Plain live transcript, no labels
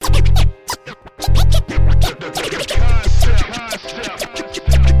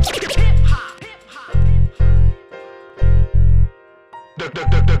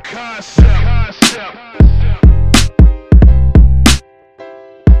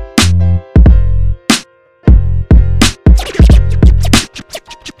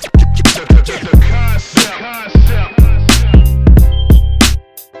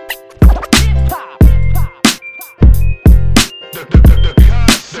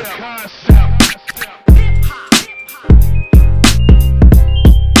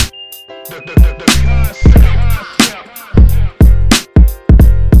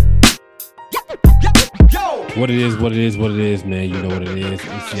what it is, man. You know what it is.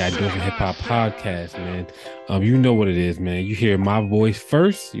 It's the I Do It For Hip Hop podcast, man. You know what it is, man. You hear my voice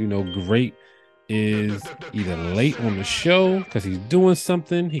first. You know, Great is either late on the show because he's doing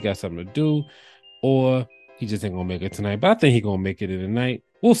something, he got something to do, or he just ain't gonna make it tonight. But I think he's gonna make it in the night.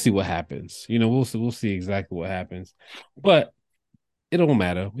 We'll see what happens. You know, we'll see exactly what happens. But it don't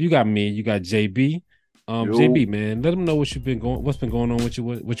matter. You got me, you got JB. JB, man, let them know what's been going on with you,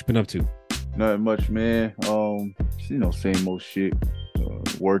 what you been up to. Nothing much, man. Same old shit.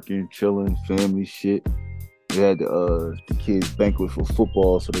 Working, chilling, family shit. We had the kids banquet for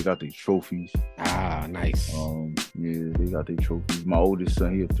football, so they got their trophies. Ah, nice. Yeah, they got their trophies. My oldest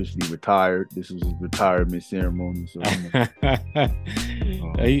son, he officially retired. This was his retirement ceremony. So,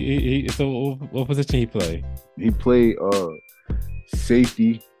 so what position he play? He played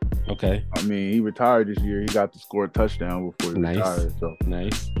safety. Okay. I mean, he retired this year. He got to score a touchdown before he retired. So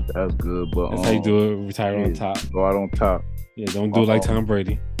nice. That was good. But that's how you do it. Retire on top. Go out on top. Yeah, don't do it like Tom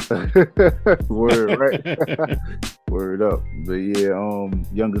Brady. Word, right? Word up. But yeah,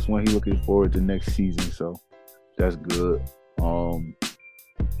 youngest one, he looking forward to next season. So that's good.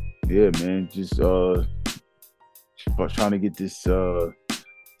 Yeah, man, just trying to get this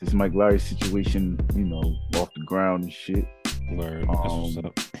Mike Larry situation, off the ground and shit. Word. That's what's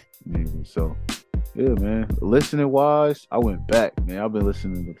up. Yeah, so yeah, man. Listening wise, I went back, man. I've been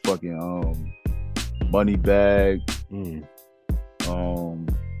listening to fucking Moneybagg.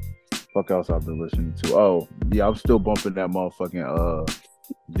 Fuck else I've been listening to. Oh, yeah, I'm still bumping that motherfucking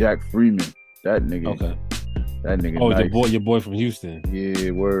Jack Freeman. That nigga. Okay. That nigga. Oh, nice. your boy from Houston.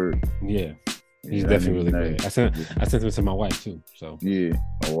 Yeah, word. Yeah. He's definitely really nice. Good. I sent him to my wife too. So yeah.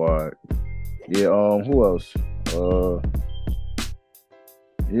 Oh, all right. Yeah, who else?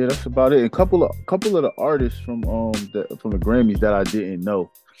 Yeah, that's about it. A couple of the artists from the Grammys that I didn't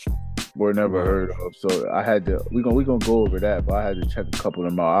know or never heard of. So I had to we gonna go over that, but I had to check a couple of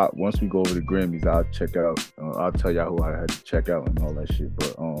them out. Once we go over the Grammys, I'll check out. I'll tell y'all who I had to check out and all that shit.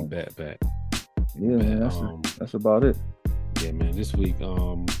 But bet. Yeah, man, that's about it. Yeah, man. This week,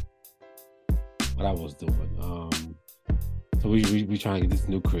 what I was doing. So we trying to get this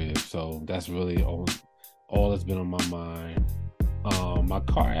new crib. So that's really all that's been on my mind. My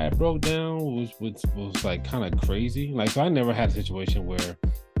car had broke down, was like kind of crazy. Like, so I never had a situation where,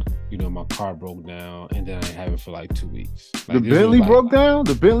 my car broke down and then I didn't have it for like 2 weeks. Like, the Bentley broke down?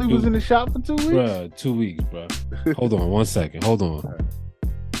 The Bentley was in the shop for 2 weeks? Bruh, 2 weeks, bruh. Hold on 1 second. Hold on.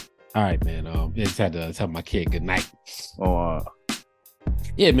 All right, man. I just had to tell my kid good night.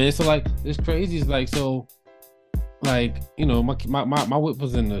 Yeah, man. So like, it's crazy. It's like, so like, my whip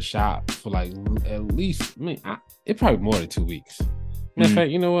was in the shop for like at least, it probably more than 2 weeks. Matter of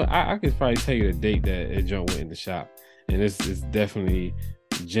fact, you know what? I could probably tell you the date that it went in the shop, and it's definitely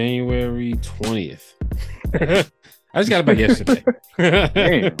January 20th. I just got it back yesterday.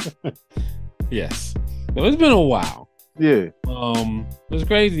 Damn. Yes. So it's been a while. Yeah. What's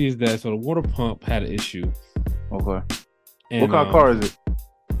crazy is that the water pump had an issue. Okay. And, what kind of car is it?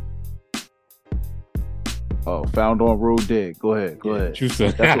 Oh, found on road dead. Go ahead. True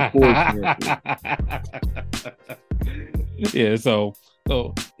story. That's a yeah. So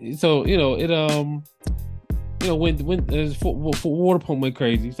it when for water pump went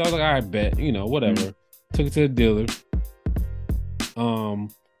crazy. So I was like, all right, bet, whatever. Took it to the dealer.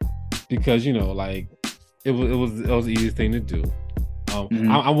 Because like it was the easiest thing to do.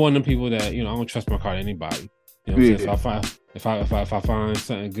 I'm one of them people that I don't trust my car to anybody. You know what I'm saying? So if I find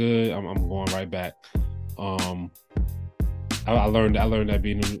something good, I'm going right back. I learned that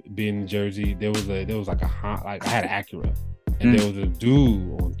being in Jersey, there was like I had an Acura, and there was a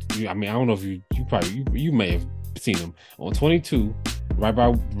dude I don't know if you may have seen him on 22 right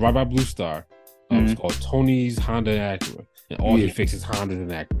by Blue Star. It's called Tony's Honda Acura, and all he fixes Hondas and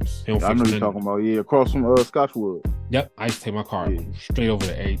Acuras. I know you're talking about across from Scotchwood. Yep, I used to take my car straight over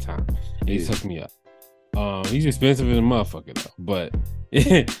there every time, and he took me up. He's expensive as a motherfucker though, but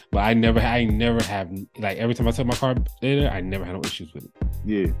I never have, like, every time I took my car there, I never had no issues with it.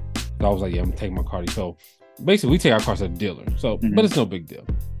 Yeah. So I was like, yeah, I'm gonna take my car. So basically, we take our cars to the dealer. So, but it's no big deal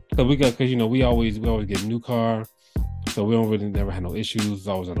because we always get a new car, so we don't really never had no issues. It's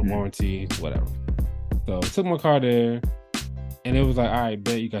always under warranty, whatever. So I took my car there, and it was like, all right,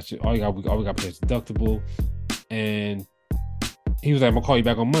 bet you got all we got to pay is deductible, and he was like, I'm gonna call you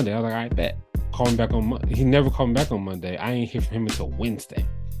back on Monday. I was like, all right, bet. Call him back on Monday. He never called me back on Monday. I ain't hear from him until Wednesday,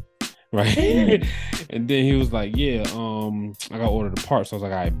 right? And then he was like, yeah, I got ordered the parts. So I was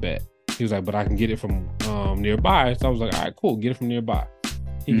like, I bet. He was like, but I can get it from nearby. So I was like, all right, cool, get it from nearby.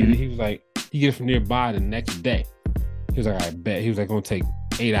 He was like, he get it from nearby the next day. He was like, I bet. He was like, gonna take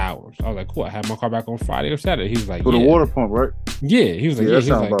 8 hours. I was like, cool. I had my car back on Friday or Saturday. He was like, for the water pump, right? Yeah. He was like, that he was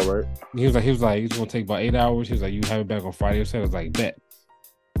sounds like, about right. He was like, it's gonna take about 8 hours. He was like, you have it back on Friday or Saturday. I was like, bet.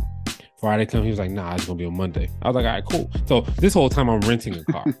 Friday come, he was like, nah, it's gonna be on Monday. I was like, all right, cool. So this whole time I'm renting a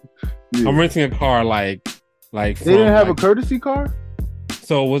car. I'm renting a car like they didn't have a courtesy car.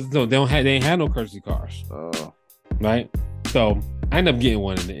 So they ain't had no courtesy cars. Oh. Right. So I ended up getting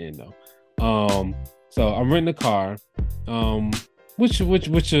one in the end though. So I'm renting a car, which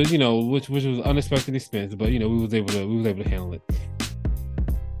was unexpected expense, but we was able to handle it.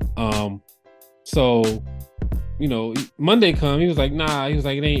 So Monday come, he was like, nah, he was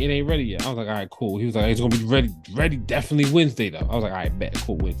like, it ain't ready yet. I was like, all right, cool. He was like, it's gonna be ready definitely Wednesday though. I was like, all right, bet,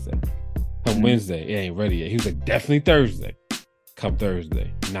 cool, Wednesday. Come Wednesday, it ain't ready yet. He was like, definitely Thursday. Come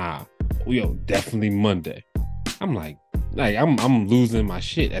Thursday, nah, definitely Monday. I'm like I'm losing my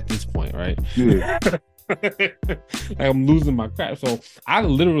shit at this point, right? Yeah. Like I'm losing my crap. So I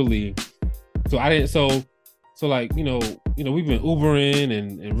literally, so I didn't, so like we've been Ubering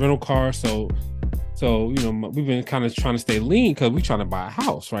and rental cars, so we've been kind of trying to stay lean because we're trying to buy a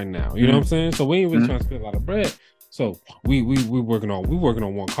house right now. You know what I'm saying? So we ain't really trying to spend a lot of bread. So we working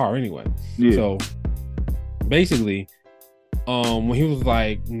on one car anyway. Yeah. So basically, when he was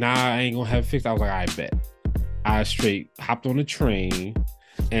like, nah, I ain't gonna have it fixed, I was like, I bet. I straight hopped on the train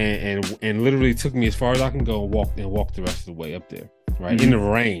and literally took me as far as I can go and walk the rest of the way up there. Right. In the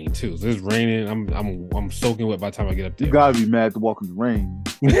rain too. So it's raining. I'm soaking wet by the time I get up there. You gotta be mad to walk in the rain.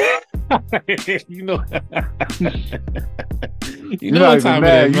 you know what time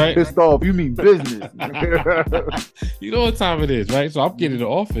it is, right? You pissed off. You mean business. You know what time it is, right? So I'm getting to the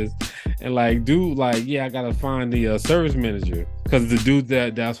office and I gotta find the service manager because the dude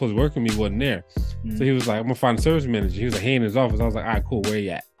that was supposed to work with me wasn't there. So he was like, I'm gonna find the service manager. He was like, he in his office. I was like, all right, cool, where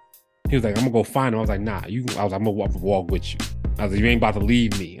you at? He was like, I'm gonna go find him. I was like, nah, I'm gonna walk with you. I was like, you ain't about to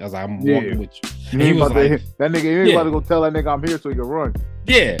leave me. I was like, I'm walking with you. And he was like, that nigga, you ain't about to go tell that nigga I'm here so you can run.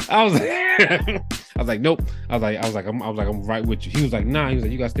 Yeah. I was like, nope. I was like, I'm right with you. He was like, nah. He was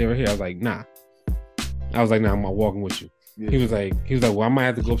like, you gotta stay right here. I was like, nah. I'm walking with you. Yeah. He was like, well, I might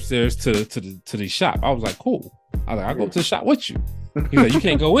have to go upstairs to the shop. I was like, cool. I was like, I'll go to the shop with you. He was like, you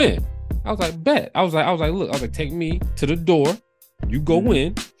can't go in. I was like, bet. I was like, look, take me to the door. You go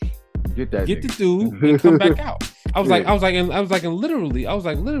in. Get the dude and come back out. I was like,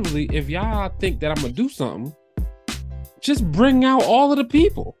 literally, if y'all think that I'm gonna do something, just bring out all of the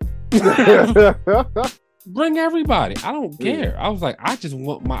people. Bring everybody. I don't care. I was like, I just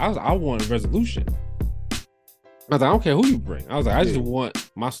want I want a resolution. I was like, I don't care who you bring. I was like, I just want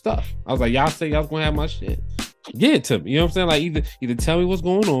my stuff. I was like, y'all say y'all gonna have my shit. Give it to me. You know what I'm saying? Like either tell me what's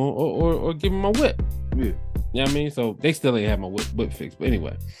going on or give me my whip. Yeah. You know what I mean? So they still ain't have my whip fixed. But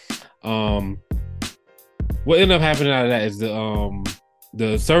anyway. What ended up happening out of that is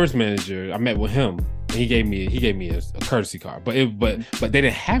the service manager, I met with him and he gave me a courtesy car, but they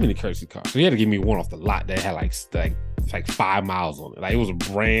didn't have any courtesy cars, so he had to give me one off the lot that had like 5 miles on it. Like it was a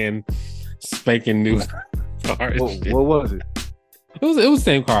brand spanking new car. What was it? It was the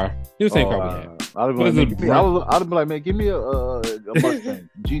same car. It was the same car we had. I'd have been like, man, give me a Mustang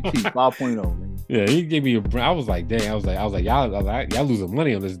GT 5.0, man. Yeah, he gave me I was like, dang, I was like, y'all losing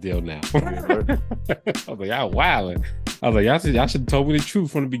money on this deal now. I was like, y'all wilding. I was like, y'all should have told me the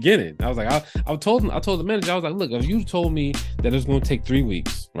truth from the beginning. I was like, I told the manager, I was like, look, if you told me that it's going to take 3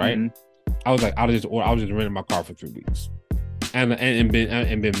 weeks, right? Mm-hmm. I was like, I was just renting my car for 3 weeks, and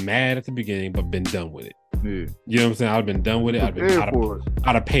been mad at the beginning, but been done with it. Yeah. You know what I'm saying? I'd have been done with it. I'd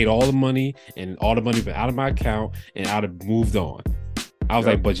have paid all the money, and all the money been out of my account, and I'd have moved on. I was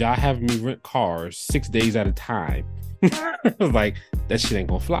like, but y'all having me rent cars 6 days at a time. I was like, that shit ain't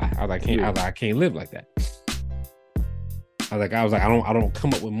gonna fly. I was like, I can't live like that. I was like, I don't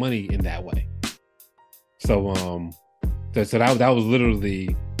come up with money in that way. So that was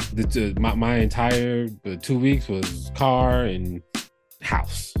literally my entire 2 weeks was car and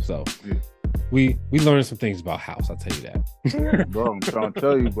house. So we learned some things about house. I'll tell you that. Bro, I'm trying to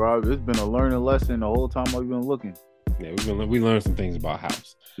tell you, bro. It's been a learning lesson the whole time I've been looking. Yeah, we learned some things about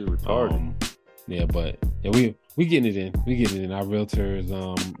house. Shit retarded. We getting it in. We getting it in. Our realtors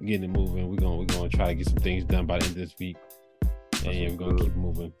getting it moving. We're gonna try to get some things done by the end of this week. And yeah, we're gonna keep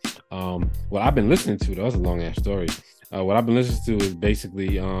moving. What I've been listening to, though, that's a long ass story. What I've been listening to is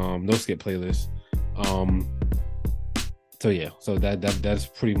basically no skip playlist. So that's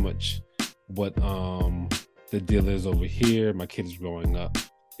pretty much what the deal is over here. My kid is growing up.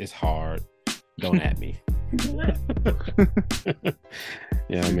 It's hard. Don't at me.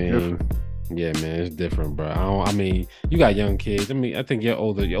 Yeah, I mean, yeah, man, it's different, bro. I mean, you got young kids. I mean, I think your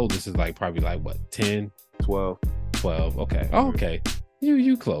oldest is like probably like what, 10, 12. 12. Okay. Oh, okay.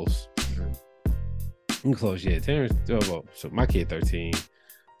 You close. You close, yeah. Terrence, well, so my kid 13.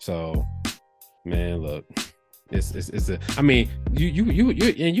 So, man, look, it's a. I mean,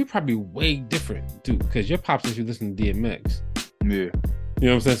 you're probably way different, dude, because your pops says you listen to DMX. Yeah. You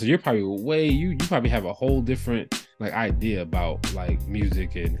know what I'm saying? So you're probably you probably have a whole different like idea about like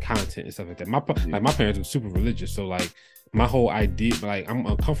music and content and stuff like that. My parents were super religious, so like my whole idea, like I'm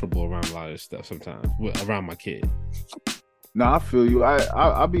uncomfortable around a lot of this stuff sometimes around my kid. No, I feel you.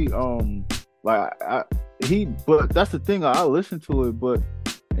 I be but that's the thing. I listen to it, but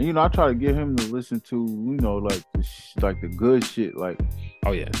and, I try to get him to listen to like the good shit, like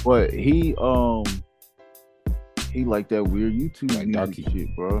oh yeah. But he like that weird YouTube like darky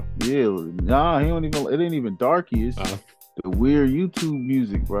shit, bro. Yeah, nah, he don't even. It ain't even darky. It's the weird YouTube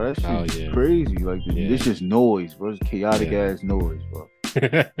music, bro. That shit's crazy. Like it's just noise, bro. It's chaotic ass noise, bro.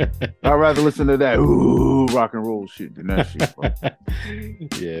 I'd rather listen to that rock and roll shit than that shit, bro.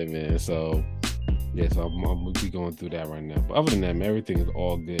 Yeah, man. So I'm gonna be going through that right now. But other than that, man, everything is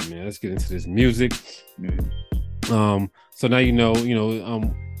all good, man. Let's get into this music. So now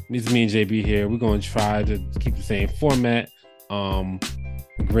it's me and JB here. We're gonna try to keep the same format.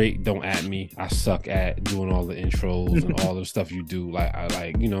 Great, don't at me. I suck at doing all the intros and all the stuff you do. Like I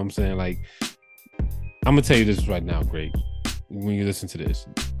like, you know what I'm saying? Like, I'm gonna tell you this right now, Great. When you listen to this,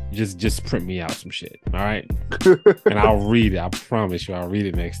 just print me out some shit, all right? And I'll read it. I promise you, I'll read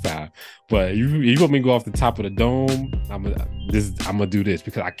it next time. But you want me to go off the top of the dome? I'm gonna do this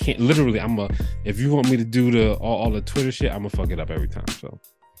because I can't. Literally, if you want me to do all the Twitter shit, I'm gonna fuck it up every time. So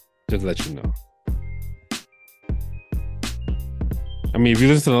just let you know. I mean, if you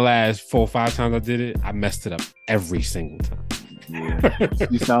listen to the last 4 or 5 times I did it, I messed it up every single time. Yeah.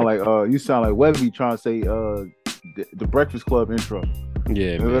 You sound like Webby trying to say the Breakfast Club intro.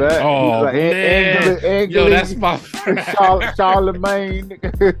 Yeah, remember man. that? Oh, like, man. Angela, yo, that's my Charlemagne.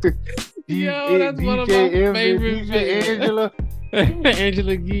 Yo, that's one of my favorite. DJ Angela.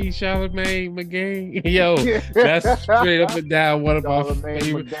 Angela Yee, Charlemagne McGang. Yo, that's straight up and down one of my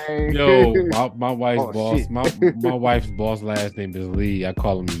favorite. Yo, my wife's boss. Shit. My wife's boss last name is Lee. I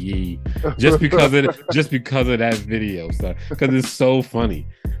call him Yee just because of that video, so because it's so funny.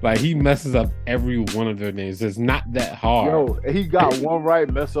 Like he messes up every one of their names. It's not that hard. Yo, he got one right,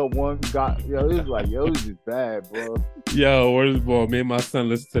 mess up one. It's like it's just bad, bro. Yo, where's boy? Me and my son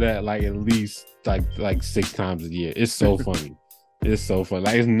listen to that like at least like 6 times a year. It's so funny. It's so fun.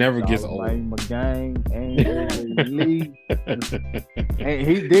 Like it never gets old. McGang, Angela Lee. And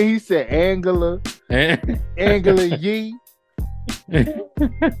he said Angela Yee.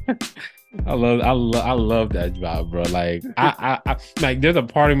 I love that job, bro. Like I like there's a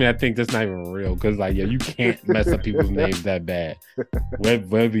part of me I think that's not even real because like you can't mess up people's names that bad.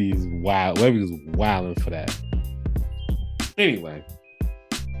 Webby's wild. Webby's wilding for that. Anyway,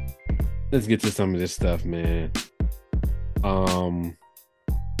 let's get to some of this stuff, man.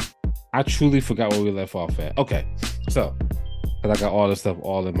 I truly forgot where we left off at. Okay, so because I got all this stuff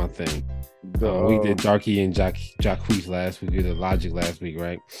all in my thing. We did Darky and Jacquees last week. We did Logic last week,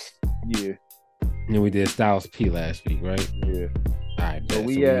 right? Yeah. And we did Styles P last week, right? Yeah. All right. So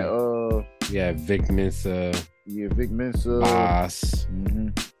we had Vic Mensa. Yeah, Vic Mensa. Boss. Mm-hmm.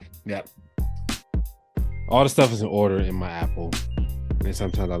 Yep. All the stuff is in order in my Apple, and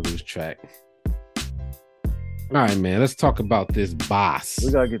sometimes I lose track. All right, man. Let's talk about this Boss.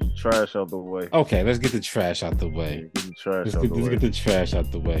 We gotta get the trash out the way. Okay, let's get the trash out the way. Let's get the trash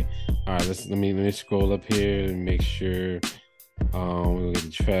out the way. All right, let me scroll up here and make sure. We'll get the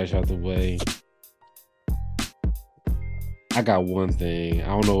trash out the way. I got one thing. I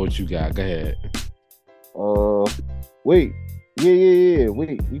don't know what you got. Go ahead. Wait. Yeah.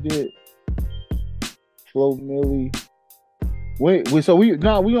 Wait, we did Flo Milli. Wait. So we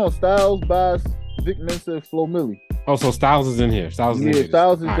on Styles, Boss, Vic Mensa, Flo Milli. Oh, so Styles is in here. Styles is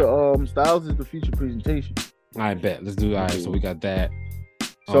the feature presentation. I bet. Let's do. All right. So we got that.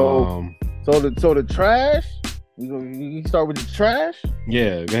 So the trash. We start with the trash.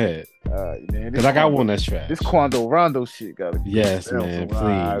 Yeah, go ahead. Man. Because I got one that's trash. This Quando Rondo shit gotta be. Yes, man. Please.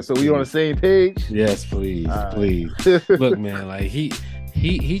 Right, so we on the same page. Yes, please. Look, man. Like he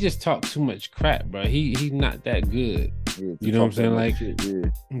just talked too much crap, bro. He's not that good. Yeah, you know what I'm saying? Like, shit,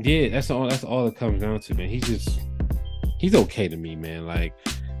 yeah. That's all it comes down to, man. He's okay to me, man. Like,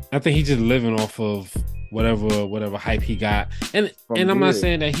 I think he's just living off of whatever hype he got, and I'm not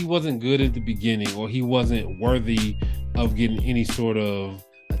saying that he wasn't good at the beginning or he wasn't worthy of getting any sort of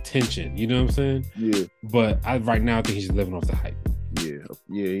attention. You know what I'm saying? Yeah. But right now I think he's just living off the hype. Yeah.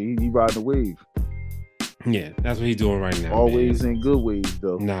 He riding the wave. Yeah, that's what he's doing right now. Always man. In good waves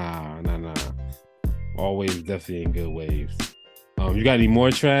though. Nah. Always definitely in good waves. You got any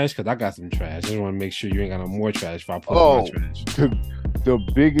more trash? Because I got some trash. I just want to make sure you ain't got no more trash if I put my trash. The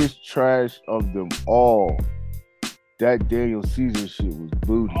biggest trash of them all. That Daniel Caesar shit was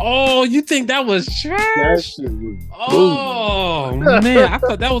booty. Oh, you think that was trash? That shit was booty. Oh, man. I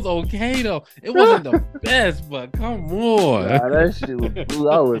thought that was okay, though. It wasn't the best, but come on. Nah, that shit was booty.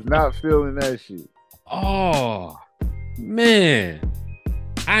 I was not feeling that shit. Oh, man.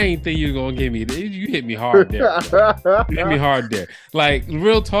 I ain't think you were going to give me this. You hit me hard there. You hit me hard there. Like,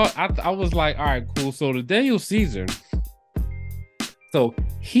 real talk, I was like, all right, cool. So the Daniel Caesar, so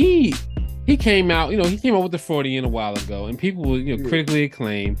he came out, he came out with the 40 a while ago, and people were, critically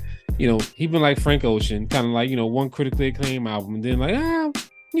acclaimed. He been like Frank Ocean, kind of like, one critically acclaimed album, and then like,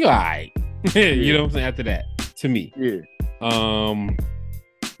 you're all right. You know what I'm saying? After that, to me. Yeah.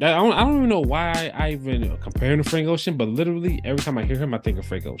 I don't even know why I even compare him to Frank Ocean, but literally every time I hear him, I think of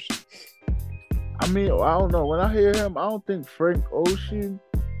Frank Ocean. I mean, I don't know. When I hear him, I don't think Frank Ocean,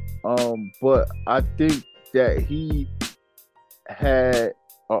 but I think that he had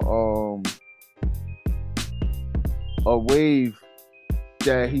a wave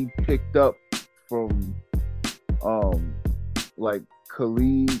that he picked up from like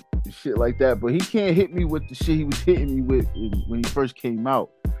Khalid, shit like that, but he can't hit me with the shit he was hitting me with when he first came out.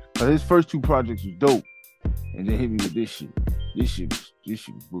 His first two projects was dope, and then hit me with this shit. This shit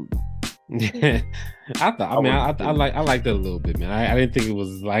was booty. Yeah, I liked it a little bit, man. I didn't think it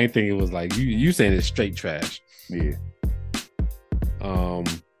was. I didn't think it was like you saying it's straight trash. Yeah.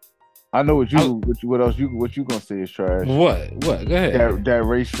 I know what you gonna say is trash. What? Go ahead. That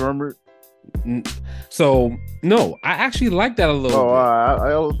Ray Shremmerd. So no, I actually like that a little bit.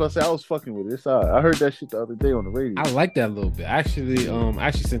 I was about to say I was fucking with it. I heard that shit the other day on the radio. I like that a little bit. I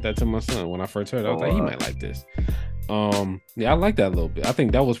actually sent that to my son when I first heard it. I was like, he might like this. Yeah, I like that a little bit. I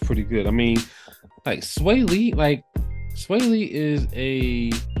think that was pretty good. I mean, like Sway Lee is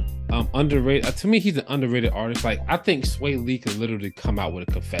a underrated. To me, he's an underrated artist. Like, I think Sway Lee could literally come out with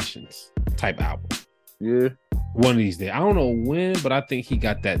a Confessions type album. Yeah. One of these days. I don't know when, but I think he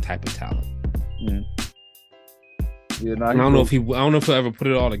got that type of talent. Yeah, I don't know if he'll ever put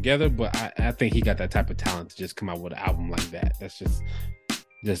it all together, but I think he got that type of talent to just come out with an album like that. That's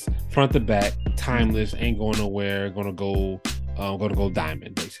just front to back, timeless, ain't going nowhere, gonna go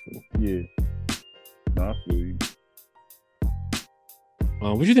diamond, basically. Yeah. No, I feel you.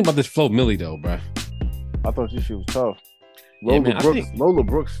 What you think about this Flo Milli though, bro? I thought this shit was tough. Lola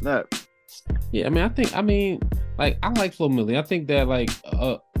Brooks snapped. Yeah, I mean, like, I like Flo Milli. I think that, like,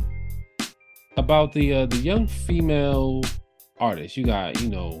 about the young female artists, you got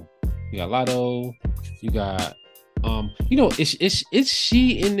Latto, you got is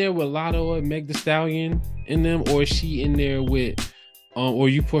she in there with Latto and Meg Thee Stallion in them, or is she in there with or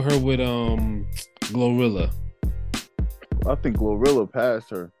you put her with Glorilla? I think Glorilla passed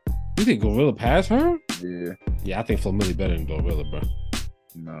her. You think Glorilla passed her? Yeah, I think Flo Milli better than Glorilla, bro.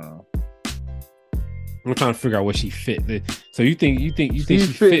 No. I'm trying to figure out where she fit. So you think she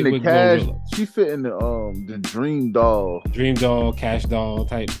fit with Glorilla? She fit in the Dream Doll, Cash Doll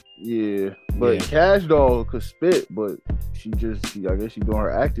type. Yeah, but yeah. Cash Doll could spit, but I guess she doing her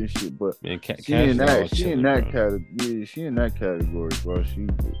acting shit. But man, she in that category. Yeah, she in that category, bro.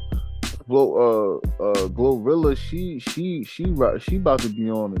 Glorilla, she about to be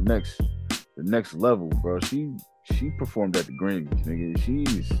on the next level, bro. She performed at the Grammys, nigga.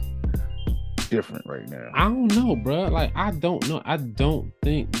 She's different right now. I don't know, bro. Like, I don't know. I don't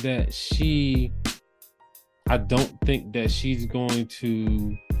think that she's going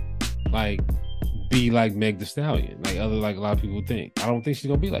to like be like Meg Thee Stallion, like a lot of people think. I don't think she's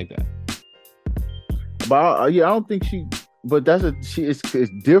gonna be like that. But I don't think she. But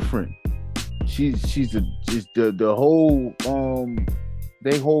it's different. She's the whole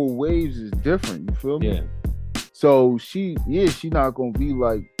they whole waves is different. You feel me? Yeah. So she not gonna be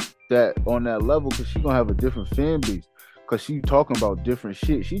like that on that level, because she gonna have a different fan base, because she talking about different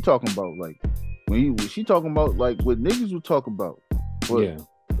shit. She talking about like she talking about like what niggas would talk about. But, yeah.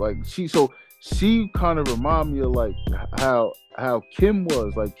 Like she kind of remind me of like how Kim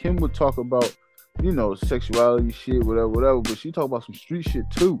was. Like, Kim would talk about, sexuality shit, whatever, but she talk about some street shit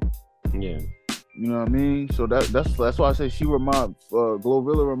too. Yeah. You know what I mean? So that's why I say she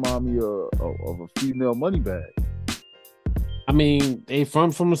Glorilla remind me of a female Moneybagg. I mean, they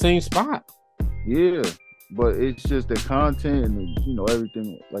from the same spot. Yeah, but it's just the content and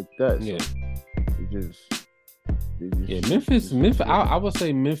everything like that. So yeah. Memphis. I would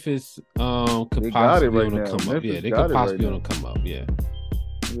say Memphis could possibly be on the come up. Yeah, they could possibly be on the come up. Yeah.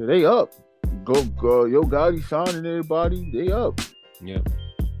 Yeah, they up. Go, Yo Gotti signing everybody. They up. Yep.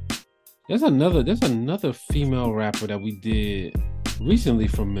 There's another female rapper that we did recently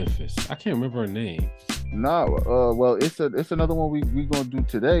from Memphis. I can't remember her name. Nah, well, it's another one we gonna do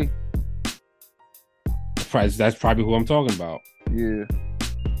today. That's probably who I'm talking about. Yeah.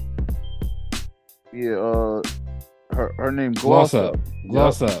 Yeah, her name Gloss Up.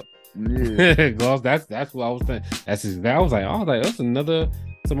 Gloss Up. Yeah. Gloss. That's what I was thinking. I was like, that's some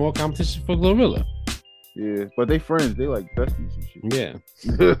more competition for Glorilla. Yeah, but they friends. They like besties and shit. Yeah.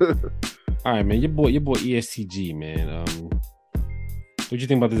 All right, man. Your boy ESTG, man. What you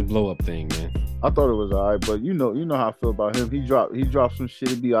think about this blow up thing, man? I thought it was alright, but you know how I feel about him. He dropped some shit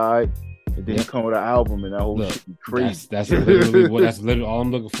to be alright, and then he come with an album, and that whole shit be crazy. That's literally all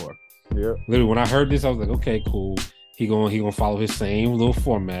I'm looking for. Yeah. Literally, when I heard this, I was like, okay, cool. He gonna follow his same little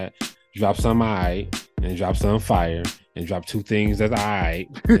format. Drop some alright, and drop some fire, and drop two things that's alright,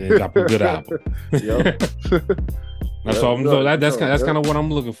 and then drop a good album. Yep. That's kind of what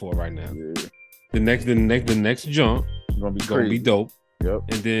I'm looking for right now. Yeah. The next jump gonna be dope. Yep.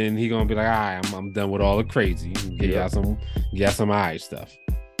 And then he gonna be like, all right, I'm done with all the crazy. Get y'all some alright stuff.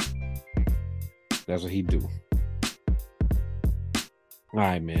 That's what he do. All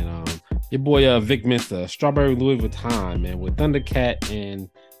right, man. Your boy Vic Mensa, Strawberry Louis Vuitton, man, with Thundercat and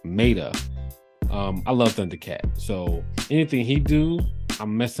Maida. I love Thundercat, so anything he do,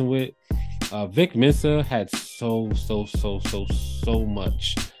 I'm messing with. Vic Mensa had so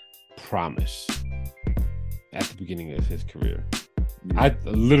much promise at the beginning of his career. Yeah. I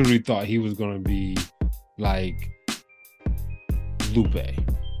literally thought he was gonna be like Lupe.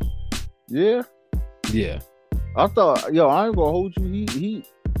 Yeah. I thought, I ain't gonna hold you.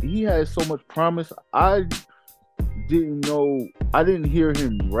 He had so much promise. I didn't hear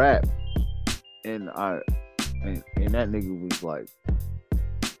him rap, and that nigga was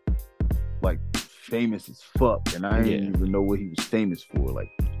like famous as fuck, and I didn't even know what he was famous for.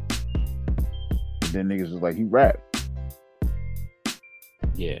 Like, and then niggas was like, he rapped.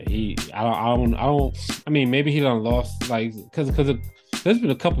 Yeah, I mean, maybe he done lost, like, because there's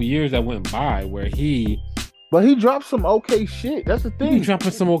been a couple years that went by where but he dropped some okay shit. That's the thing. He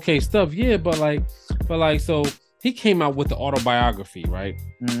dropping some okay stuff, yeah. But so he came out with the autobiography, right?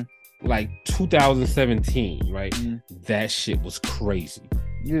 Mm-hmm. Like 2017, right? Mm-hmm. That shit was crazy.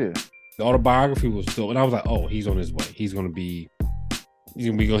 Yeah, the autobiography was dope, and I was like, oh, he's on his way. He's gonna be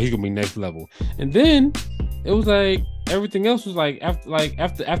next level. And then it was like everything else was like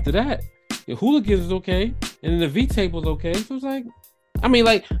after that, the Hooligans was okay, and then the V-Tape was okay. So it was like, I mean,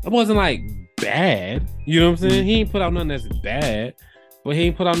 like, it wasn't like bad, you know what I'm saying? He ain't put out nothing that's bad, but he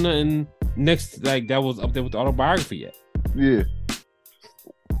ain't put out nothing next, like, that was up there with the autobiography yet. Yeah.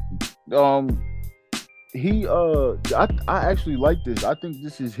 I actually like this. I think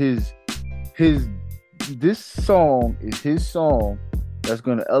this is this song is his song that's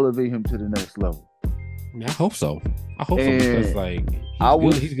gonna elevate him to the next level. I hope so. Because like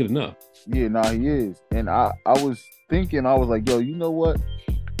he's good enough. Yeah, he is. And I was thinking, I was like, yo, you know what?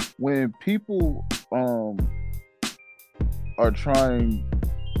 When people are trying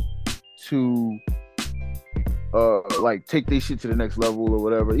to like take their shit to the next level or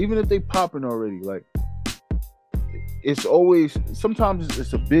whatever, even if they popping already, like, it's always, sometimes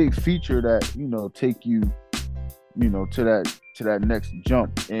it's a big feature that, take you, to that next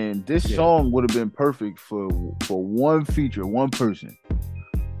jump. And this song would have been perfect for one feature, one person.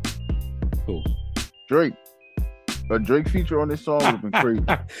 Cool. Drake. A Drake feature on this song would have been crazy.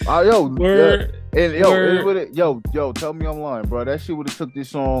 Tell me I'm lying, bro. That shit would have took this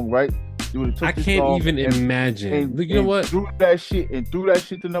song, right? I can't even imagine. You know what? Threw that shit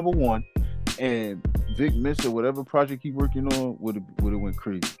to number one, and Vic Mensa, whatever project he working on, would have went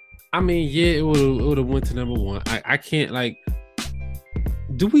crazy. I mean, yeah, it would have went to number one. I can't, like,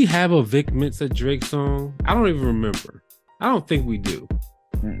 do we have a Vic Mensa Drake song? I don't even remember. I don't think we do.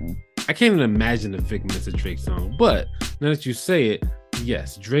 Mm-mm. I can't even imagine a Vic Mensa Drake song. But now that you say it,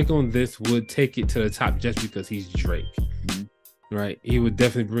 yes, Drake on this would take it to the top just because he's Drake. Mm-hmm. Right? He would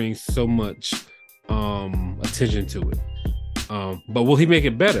definitely bring so much attention to it. But will he make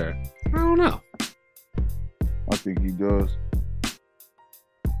it better? I don't know. I think he does.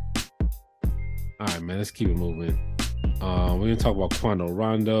 All right, man, let's keep it moving. We're gonna talk about Quando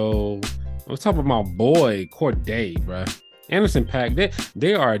Rondo. Let's talk about my boy Cordae, bruh. Anderson .Paak,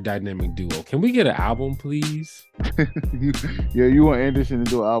 they are a dynamic duo. Can we get an album, please? You want Anderson to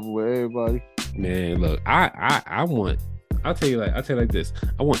do an album with everybody? Man, look, I want. I'll tell you like this.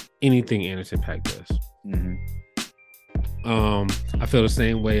 I want anything Anderson .Paak does. Mm-hmm. I feel the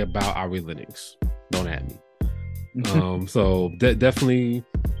same way about Ari Lennox. Don't at me. So definitely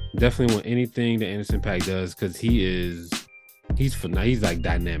want anything that Anderson .Paak does, because he's He's like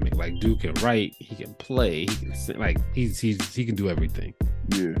dynamic. Like dude can write, he can play, he can sing, like he can do everything.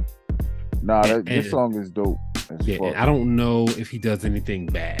 Yeah. Nah, this song is dope. Yeah, and I don't know if he does anything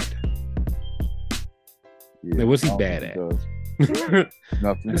bad. Yeah, like, what's he bad at?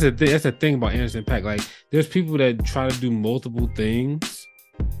 Nothing. That's the thing about Anderson .Paak. Like, there's people that try to do multiple things,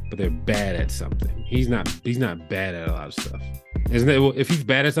 but they're bad at something. He's not bad at a lot of stuff. If he's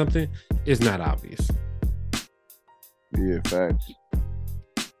bad at something, it's not obvious. Yeah, facts.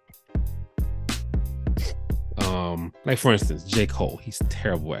 Like for instance, J. Cole, he's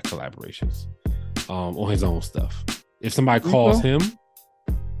terrible at collaborations. On his own stuff. If somebody calls him,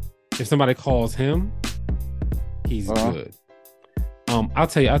 he's good. I'll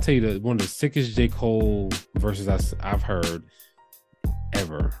tell you that one of the sickest J. Cole verses I've heard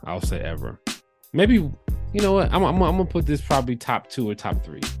ever. I'll say ever. Maybe, you know what? I'm gonna put this probably top 2 or top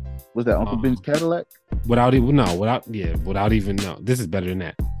 3. Was that Uncle Ben's Cadillac? Without even no. This is better than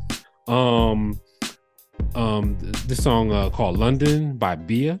that. This song called London by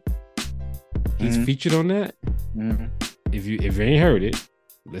Bia. He's featured on that. Mm-hmm. If you ain't heard it,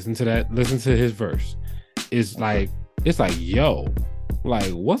 listen to that. Listen to his verse. It's like yo, like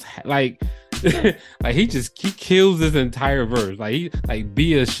what's like like he kills this entire verse. Like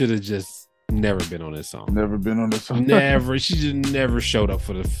Bia should have just never been on this song. Never been on this song. Never. She just never showed up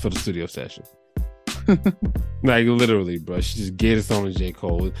for the studio session. Like literally, bro. She just gave us on to J.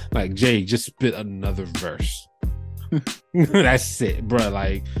 Cole. Like Jay, just spit another verse. That's it, bro.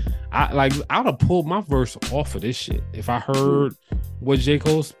 Like I'd have pulled my verse off of this shit if I heard what J.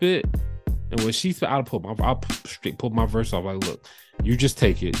 Cole spit and what she spit. I'll straight pull my verse off. Like, look, you just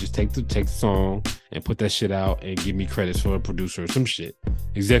take it, take the song and put that shit out and give me credits for a producer or some shit,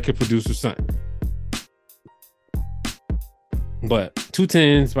 executive producer, something. But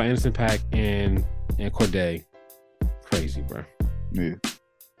 210s by Anderson .Paak and Cordae, crazy, bro. Yeah.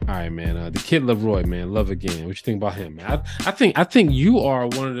 All right, man. The Kid Laroi, man. Love Again. What you think about him, man? I think you are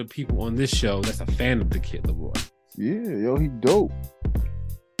one of the people on this show that's a fan of the Kid Laroi. Yeah, yo, he dope.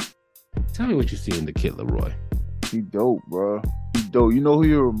 Tell me what you see in the Kid Laroi. He dope, bro. He dope. You know who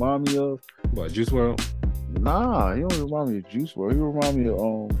you remind me of? What, Juice WRLD? Nah, he don't remind me of Juice WRLD. He remind me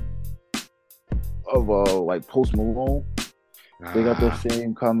of like Post Malone. They got that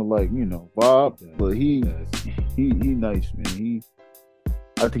same kind of like, you know, vibe, but he nice, man.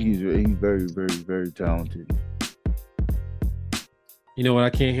 I think he's very, very, very talented. You know what I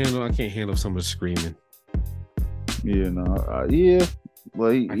can't handle? I can't handle some of the screaming. Yeah, no, yeah,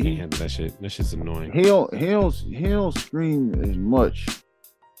 but I can't handle that shit. That shit's annoying. He don't scream as much,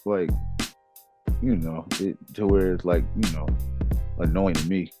 like, you know, to where it's like, you know, annoying to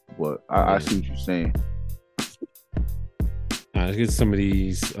me. But I see what you're saying. Let's get some of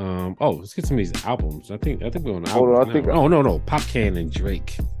these. Let's get some of these albums. I think we're on albums. No. Popcaan and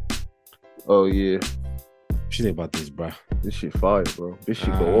Drake. Oh yeah. What you think about this, bro? This shit fire, bro. This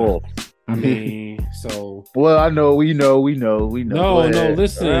shit go off. I mean, so. Well, I know. We know. No, listen.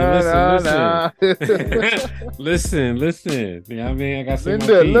 Listen. You know what I mean? I got some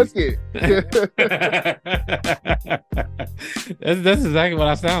Linda, look it. That's exactly what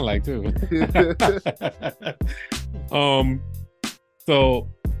I sound like too. So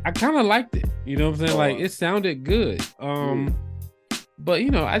I kind of liked it. You know what I'm saying? Like it sounded good. But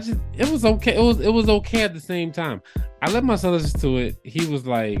you know, it was okay. It was okay at the same time. I let my son listen to it. He was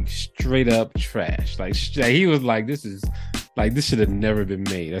like straight up trash. Like he was like, this should have never been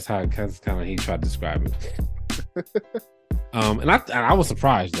made. That's how kind of he tried to describe it. And I was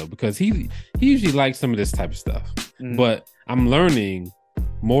surprised though, because he usually likes some of this type of stuff. But I'm learning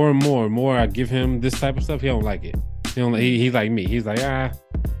more and more I give him this type of stuff, he don't like it. He's like me. He's like,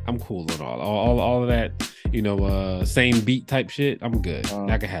 I'm cool on all of that, you know, same beat type shit. I'm good.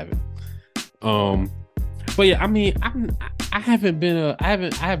 I can have it. But yeah, I mean, I haven't been a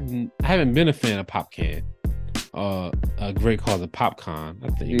fan of Popcaan. A great cause of Popcaan, I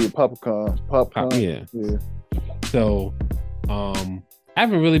think. Yeah, Popcaan. Yeah. So, I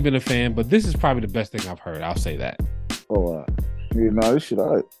haven't really been a fan, but this is probably the best thing I've heard. I'll say that. Oh, yeah, no, this shit,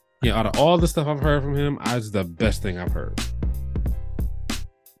 all right. Yeah, out of all the stuff I've heard from him, it's the best thing I've heard.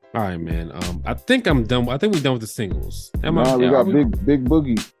 All right, man. I think I'm done. I think we're done with the singles. We got Big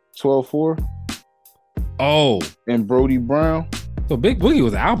Boogie, 12-4. Oh. And Brody Brown. So Big Boogie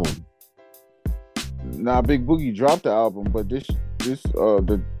was an album. Nah, Big Boogie dropped the album, but the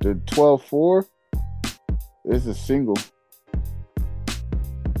 12-4 is a single.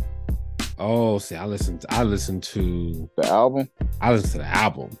 Oh, see, I listened to the album. I listened to the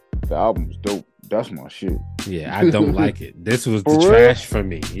album. The album's dope. That's my shit. Yeah, I don't like it. This was For the real? trash for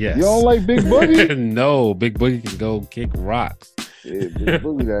me. Yes. You don't like Big Boogie? No, Big Boogie can go kick rocks. Yeah, Big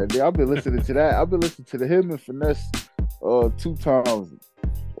Boogie. That. Yeah, I've been listening to that. I've been listening to him and Finesse 2 times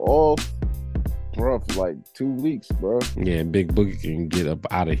all, bro, for like 2 weeks, bro. Yeah, Big Boogie can get up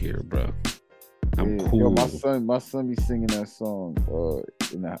out of here, bro. I'm cool. Yo, my son be singing that song.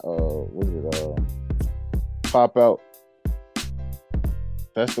 In the what is it? Pop Out.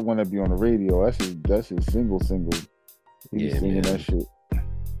 That's the one that be on the radio. That's his single. He be singing that shit.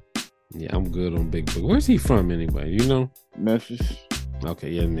 Yeah, I'm good on Big Boogie. Where's he from anyway? You know? Memphis. Okay,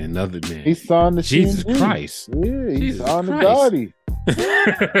 yeah, man. Another man. He signed the Jesus CMG. Christ. Yeah, he Jesus signed the Christ. Gotti.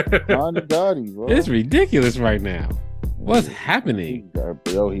 Signed the Gotti, bro. It's ridiculous right now. What's happening?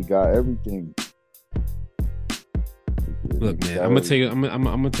 He got everything. Look, man, I'm gonna tell you. I'm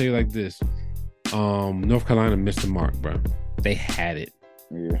gonna tell you like this. North Carolina missed the mark, bro. They had it.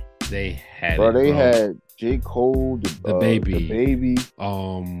 Yeah, they had bro, it. They had J. Cole, the baby,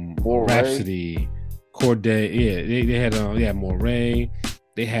 Rhapsody, Corday. Yeah, they had Moray.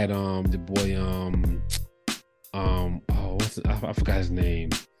 They had the boy I forgot his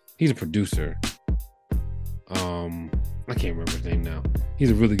name. He's a producer. I can't remember his name now.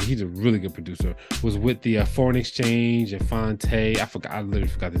 He's a really good producer. Was with the Foreign Exchange and Fonte. I literally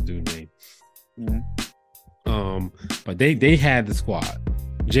forgot this dude's name. Mm-hmm. But they had the squad.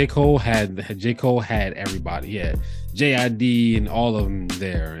 J. Cole had everybody. He had JID and all of them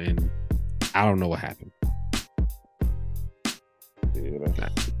there, and I don't know what happened.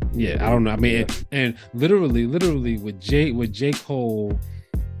 Yeah, I don't know. I mean, and literally with J. Cole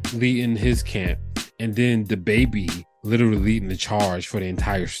leading his camp, and then the baby literally leading the charge for the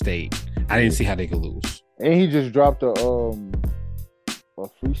entire state. I didn't see how they could lose. And he just dropped a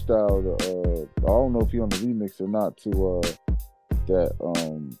freestyle. I don't know if he on the remix or not to that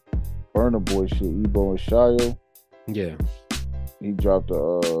Burna Boy shit. Ebo and Shayo. Yeah, he dropped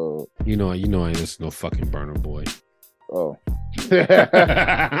a. You know, I ain't listen to no fucking Burna Boy. Oh. But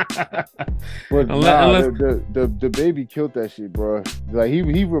the baby killed that shit, bro. Like he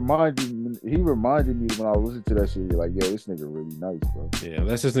reminded me when I listened to that shit. Like, yo, this nigga really nice, bro. Yeah,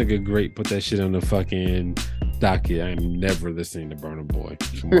 that's this nigga great. Put that shit on the fucking docket. I am never listening to Burna Boy.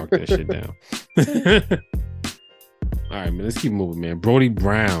 You can mark that shit down. All right, man. Let's keep moving, man. Brody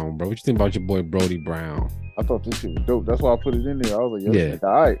Brown, bro. What you think about your boy Brody Brown? I thought this shit was dope. That's why I put it in there. I was like, yo, this nigga,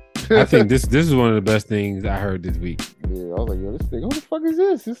 all right. I think this is one of the best things I heard this week. Yeah, I was like, yo, this nigga, who the fuck is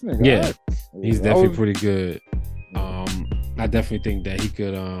this? This nigga. Yeah, right. He's definitely pretty good. I definitely think that he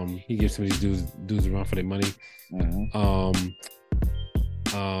could he gives some of these dudes a run for their money. Mm-hmm.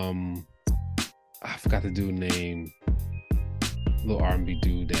 I forgot the dude's name. Little R&B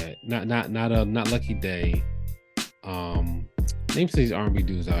dude that not Lucky Day. Name some of these R&B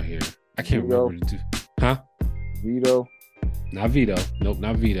dudes out here. I can't remember the dude. Huh? Vito. Not Vito. Nope,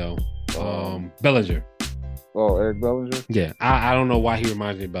 not Vito. Bellinger. Oh, Eric Bellinger? Yeah. I don't know why he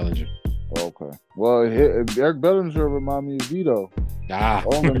reminds me of Bellinger. Okay. Well, Eric Bellinger remind me of Vito.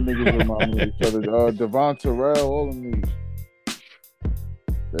 All them niggas remind me of each other. Devon Terrell, all them niggas.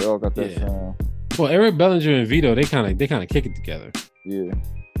 They all got that sound. Well, Eric Bellinger and Vito, they kind of kick it together. Yeah.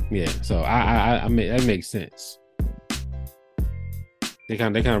 Yeah. So I mean that makes sense. They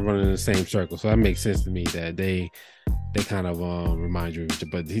kind of run in the same circle, so that makes sense to me that they kind of remind you of each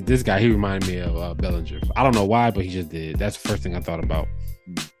other. But this guy, he reminded me of Bellinger. I don't know why, but he just did. That's the first thing I thought about.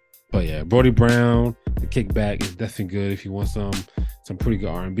 But yeah, Brody Brown, the kickback is definitely good if you want some pretty good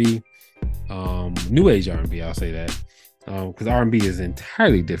R&B, new age R&B. I'll say that because R&B is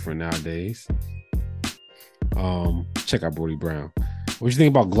entirely different nowadays. Check out Brody Brown. What you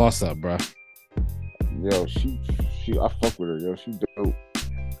think about Gloss Up, bro? Yo, she I fuck with her. Yo, she dope.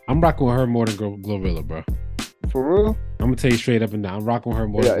 I'm rocking with her more than Glorilla, bro. For real? I'm gonna tell you straight up and down. I'm rocking with her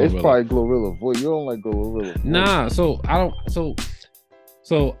more than Glorilla. Yeah, it's probably Glorilla voice. You don't like Glorilla voice. Nah, so I don't.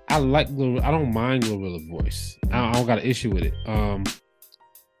 So I like Glorilla. I don't mind Glorilla voice. I don't got an issue with it.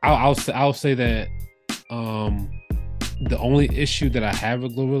 I'll say that. The only issue that I have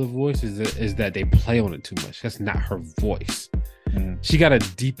with Glorilla voice is that they play on it too much. That's not her voice. Mm. She got a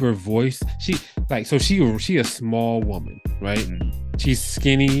deeper voice. She a small woman, right? Mm. She's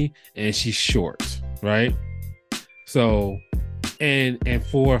skinny and she's short, right? So, and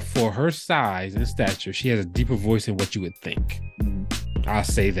for her size and stature, she has a deeper voice than what you would think. Mm. I'll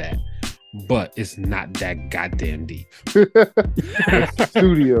say that, but it's not that goddamn deep.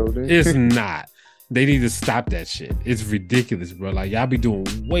 Studio, it's not. They need to stop that shit. It's ridiculous, bro. Like, y'all be doing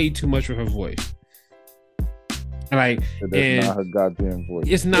way too much with her voice. Like, that's not her goddamn voice.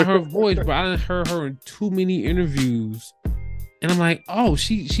 It's not her voice, bro. I done heard her in too many interviews And I'm like, oh,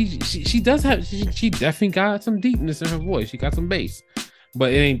 she does have she definitely got some deepness in her voice. She got some bass,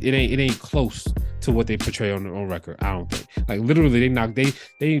 but it ain't close to what they portray on record. I don't think. Like literally,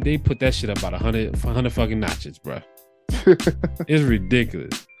 they put that shit up about 100 fucking notches, bro. It's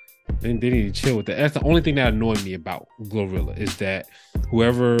ridiculous. They need to chill with that. That's the only thing that annoyed me about Glorilla is that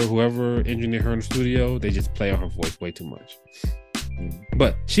whoever engineered her in the studio, they just play on her voice way too much.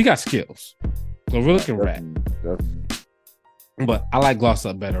 But she got skills. Glorilla can rap. But I like Gloss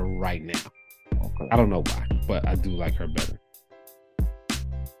Up better right now. Okay. I don't know why, but I do like her better.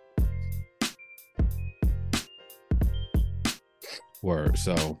 Word.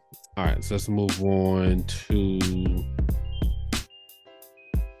 So, all right. So let's move on to.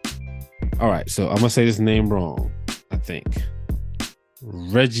 All right. So I'm gonna say this name wrong. I think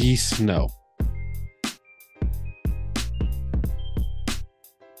Reggie Snow.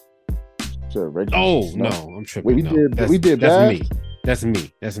 Sure, Reggie Snow. No, I'm tripping. Wait, we did Bass? That's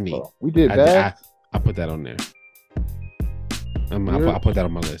me. Oh, we did Bass. I put that on there. I put that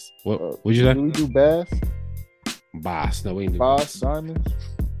on my list. What'd you say? Did we do Bass? Bass. No, we didn't do Bass Diamonds.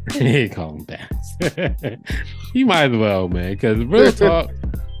 He ain't call him Bass. He might as well, man. Because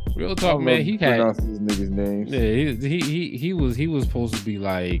real talk, man. He had these niggas' names. Yeah, he was supposed to be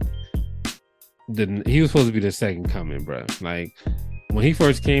like he was supposed to be the second coming, bro. Like when he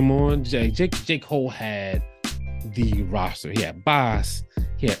first came on, J. Cole had the roster. He had Boss.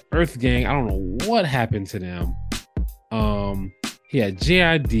 He had Earth Gang. I don't know what happened to them. He had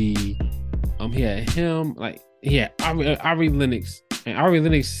JID. He had him. Like he had Ari Lennox, and Ari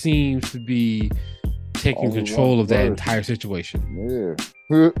Lennox seems to be taking control of that entire situation.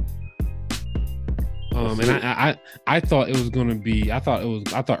 Yeah. And I thought it was gonna be. I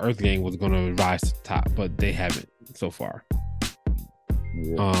thought Earth Gang was gonna rise to the top, but they haven't so far.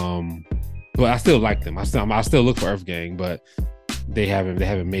 Yeah. But I still like them. I still look for Earth Gang, but they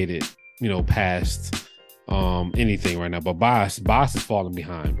haven't made it, past anything right now. But Boss is falling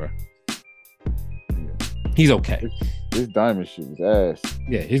behind, bro. He's okay. This Diamond shit is ass.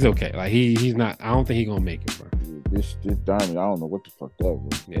 Yeah, he's okay. Like he's not. I don't think he's gonna make it, bro. This Diamond, I don't know what the fuck that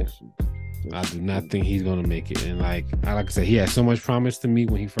was. Yeah. I do not think he's gonna make it. And like I said, he had so much promise to me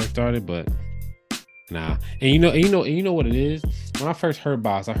when he first started, but nah. And you know what it is. When I first heard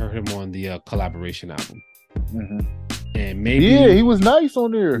Boss, I heard him on the collaboration album, and maybe he was nice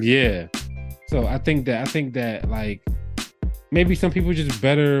on there. Yeah. So I think that like maybe some people are just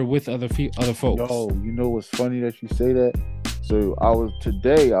better with other folks. No, you know what's funny that you say that. So I was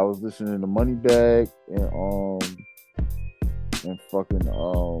listening to Moneybagg and fucking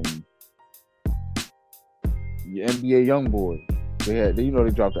the NBA Youngboy. They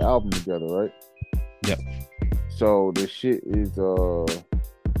dropped the album together, right? Yep. So the shit is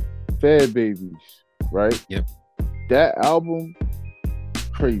Fad Babies, right? Yep. That album,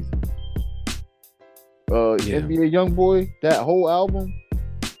 crazy. NBA Youngboy, that whole album,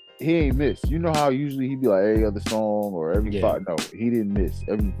 he ain't miss. You know how usually he'd be like every other song or every part. No, he didn't miss.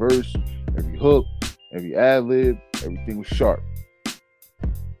 Every verse, every hook, every ad lib, everything was sharp.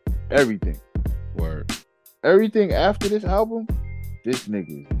 Everything. Word. Everything after this album, this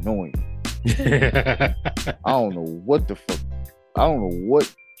nigga is annoying. I don't know what the fuck. I don't know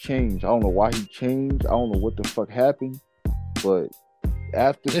what changed. I don't know why he changed. I don't know what the fuck happened. But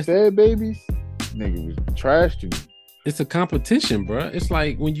after Fad Babies, nigga was trash to me. It's a competition, bro. It's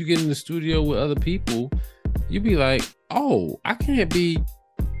like when you get in the studio with other people, you be like, "Oh, I can't be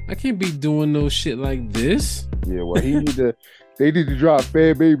doing no shit like this." Yeah, well, they need to drop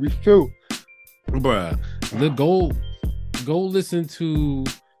Fad Babies too, bruh.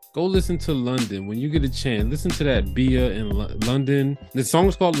 Go listen to London when you get a chance. Listen to that Bia in London. The song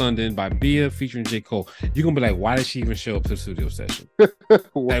is called London by Bia featuring J. Cole. You're gonna be like, why did she even show up to the studio session?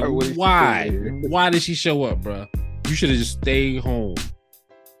 Why did she show up, bro? You should have just stayed home.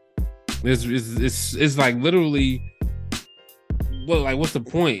 It's like literally. Well, like, what's the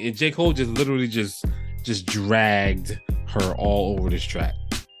point? And J. Cole just literally just dragged her all over this track.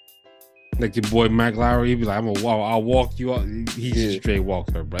 Like your boy Mac Lowry, he'd be like, I'll walk you out. He just straight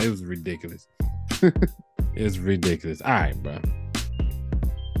walked her, bro. It was ridiculous. It was ridiculous. All right,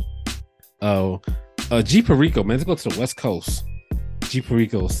 bro. G Perico, man. Let's go to the West Coast. G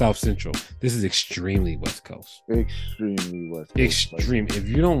Perico, South Central. This is extremely West Coast. Extremely West Coast. Extreme. If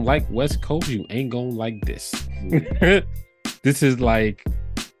you don't like West Coast, you ain't gonna like this. Yeah. This is like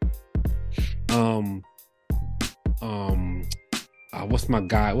what's my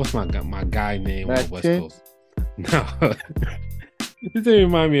guy name Mac on West 10? Coast? No. This didn't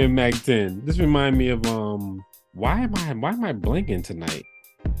remind me of Mac 10. This remind me of why am I blanking tonight?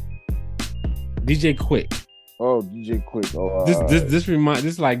 DJ Quick. Oh, DJ Quick. Oh, this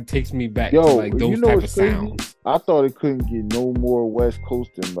like takes me back to yo, like those you know type of what's crazy? sounds. I thought it couldn't get no more West Coast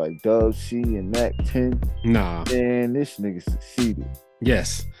than like Dub C and Mac 10. Nah. And this nigga succeeded.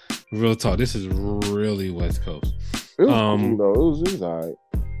 Yes. Real talk. This is really West Coast. It was cool though. It was all right.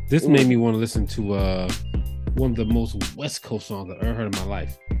 This made me want to listen to one of the most West Coast songs I've ever heard in my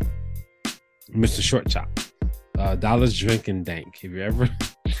life. Mr. Short Chop. Dollars Drinking Dank. Have you ever?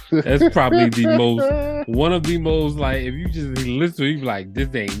 That's probably one of the most like, if you just listen to it, you be like, this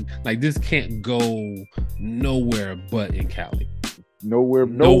ain't like, this can't go nowhere but in Cali. Nowhere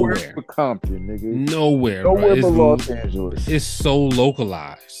but Compton, nigga. Nowhere but Los Angeles. It's so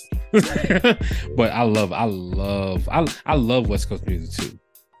localized. But I love West Coast music too.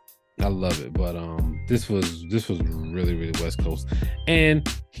 I love it. But this was really, really West Coast. And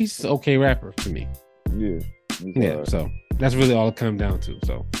he's an okay rapper to me. Yeah. Yeah, so that's really all it comes down to.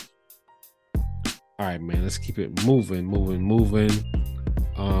 So all right, man, let's keep it moving.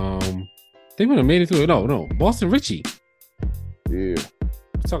 They would have made it through it. No, Boston Richie. Yeah.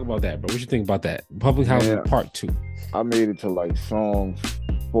 Let's talk about that, bro. What you think about that? Public Housing Part 2. I made it to like song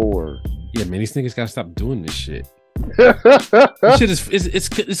 4. Yeah, man, these niggas gotta stop doing this shit. This shit is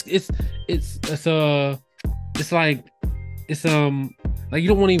like you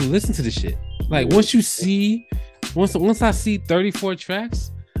don't want to even listen to this shit. Like once I see 34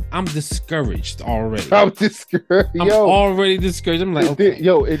 tracks, I'm discouraged already. I'm already discouraged. I'm like, okay.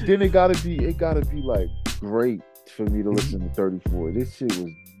 And then it gotta be like great for me to listen to 34. This shit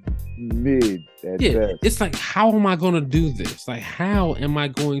was mid at best. It's like, how am I gonna do this? Like, how am I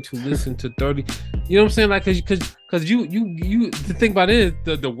going to listen to 30? You know what I'm saying? Like, cause you the thing about it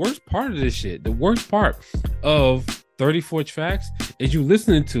is the worst part of this shit, the worst part of 34 tracks is you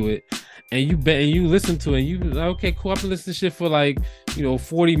listening to it and you listen to it and you like, okay, cool, I've been listening to shit for like,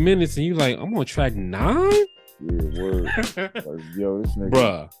 40 minutes and you like, I'm on track 9? Yeah, word. Like, yo, this nigga,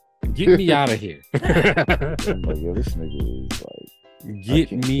 bruh, get me out of here. I'm like, yo, this nigga is like,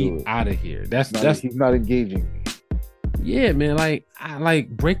 get me out of here. He's not engaging me. Yeah, man. Like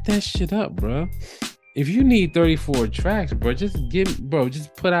break that shit up, bro. If you need 34 tracks, bro, just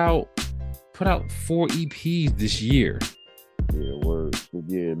put out 4 EPs this year. Yeah, word. But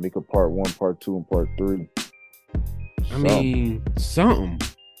yeah, make a part 1, part 2, and part 3. I mean, something.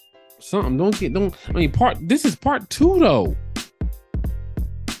 This is part 2 though.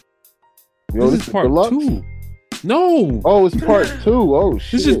 Yo, this is part deluxe? 2. No. Oh, it's part 2. Oh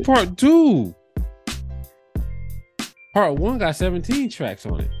shit. This is part 2. Part 1 got 17 tracks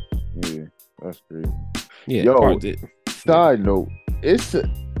on it. Yeah, that's crazy. Yeah. Yo, side note,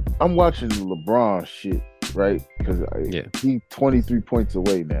 I'm watching LeBron shit, right? Because he's 23 points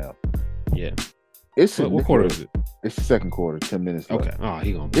away now. Yeah. What quarter is it? It's the second quarter, 10 minutes left. Okay. Oh,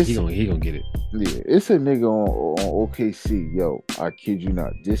 he gonna get it. Yeah, it's a nigga on OKC. Yo, I kid you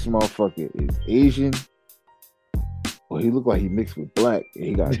not. This motherfucker is Asian. Well, he looked like he mixed with black and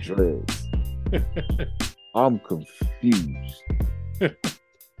he got dreads. I'm confused. Yeah,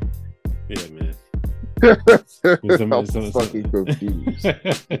 man. I'm fucking confused.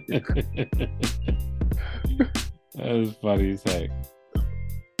 That is funny as heck.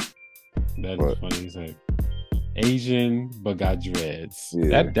 That is funny as heck. Asian but got dreads.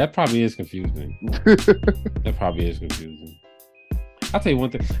 Yeah. That probably is confusing. That probably is confusing. I'll tell you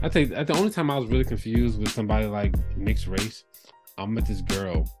one thing. The only time I was really confused with somebody like mixed race, I met this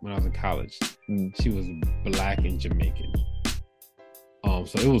girl when I was in college. She was black and Jamaican.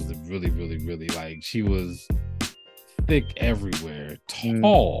 So it was really, really, really like, she was thick everywhere,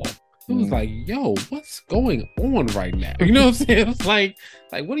 tall. It was like, yo, what's going on right now? You know what I'm saying? It's like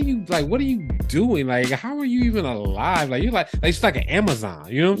what are you doing? Like, how are you even alive? Like, you're like she's like an Amazon.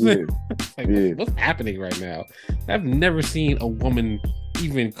 You know what I'm saying? What's happening right now? I've never seen a woman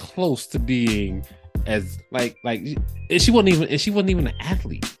even close to being as like she wasn't even an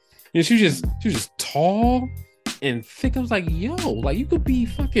athlete. She was just tall and thick. I was like, yo, like you could be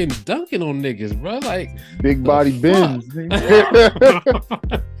fucking dunking on niggas, bro. Like big body bends.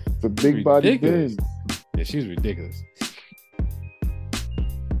 The big body bends. Yeah, she's ridiculous.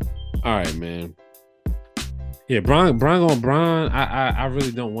 All right, man. Yeah, Bron. I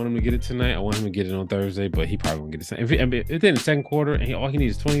really don't want him to get it tonight. I want him to get it on Thursday, but he probably won't get it. If they're in the second quarter and all he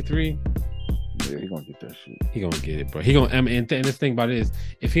needs is 23. Yeah, he gonna get that shit. He gonna get it, bro. He gonna. I mean, and this thing about it is,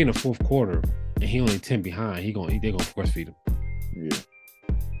 if he in the fourth quarter and he only 10 behind, they gonna force feed him. Yeah,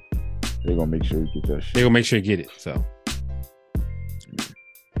 they gonna make sure he get that shit. They gonna make sure he get it. So,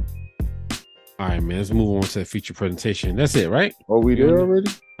 all right, man. Let's move on to the feature presentation. That's it, right? Oh, we there already?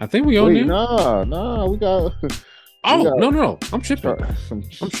 I think we on there. Nah. We got Oh no! I'm tripping. I'm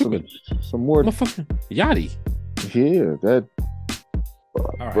tripping. Some more. Motherfucking Yachty. Yeah, that.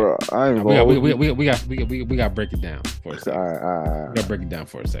 Right. Bro, I ain't we got to break it down for a second. All right. We got to break it down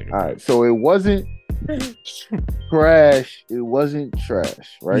for a second. All right. So it wasn't trash. It wasn't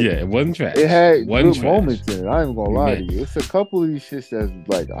trash, right? Yeah, it wasn't trash. It had good moments in it. I ain't gonna lie to you. It's a couple of these shits that's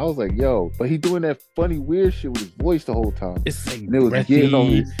like, I was like, yo, but he doing that funny weird shit with his voice the whole time. It's like and it was getting on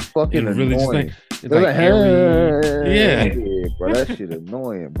his fucking really annoying. Just like, yeah, bro, that shit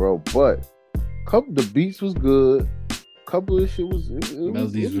annoying, bro. But the beats was good. Couple of shit was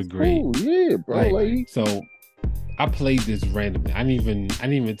melodies were great. Cool. Yeah, bro. Like, so I played this randomly. I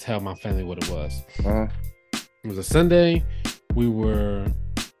didn't even tell my family what it was. It was a Sunday. We were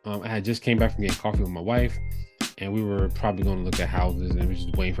I had just came back from getting coffee with my wife, and we were probably going to look at houses, and we were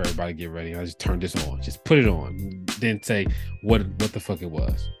just waiting for everybody to get ready. I just turned this on, just put it on, didn't say what the fuck it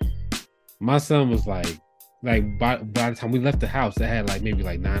was. My son was like by the time we left the house, it had like maybe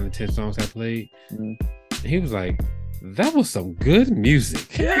like 9 or 10 songs I played. And he was like, that was some good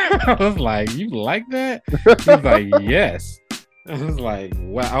music. I was like, you like that? He was like, yes. I was like,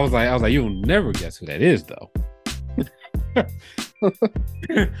 wow. I was like, you'll never guess who that is, though.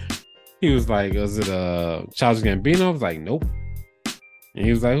 He was like, was it Childish Gambino? I was like, nope. And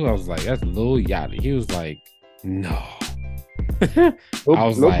he was like, who? I was like, that's Lil Yachty. He was like, no. I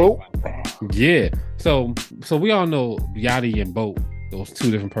was like, yeah. So we all know Yachty and Boat, those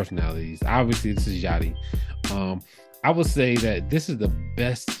two different personalities. Obviously, this is Yachty. I would say that this is the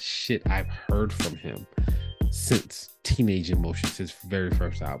best shit I've heard from him since Teenage Emotions, his very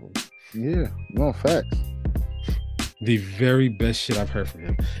first album. Yeah, no facts. The very best shit I've heard from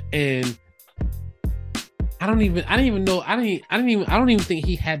him, and I don't even think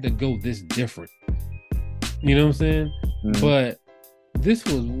he had to go this different. You know what I'm saying? Mm-hmm. But this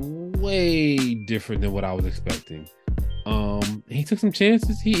was way different than what I was expecting. He took some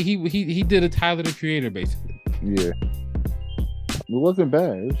chances. He did a Tyler the Creator basically. Yeah, it wasn't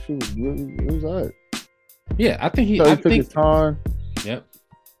bad. It was alright. Yeah, I think he took his time. Yep.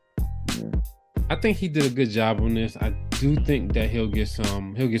 Yeah. I think he did a good job on this. I do think that he'll get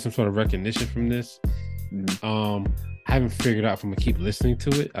some sort of recognition from this. Mm-hmm. I haven't figured out if I'm gonna keep listening to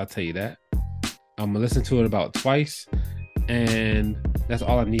it. I'll tell you that. I'm gonna listen to it about twice, and that's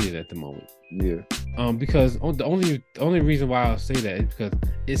all I needed at the moment. Yeah. Because the only reason why I'll say that is because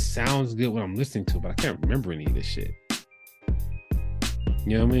it sounds good when I'm listening to it, but I can't remember any of this shit.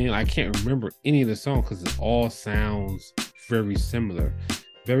 You know what I mean? I can't remember any of the songs because it all sounds very similar,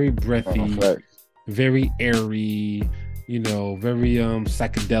 very breathy, very airy. You know, very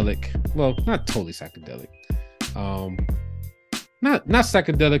psychedelic. Well, not totally psychedelic. Not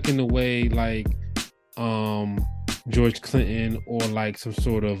psychedelic in the way like George Clinton or like some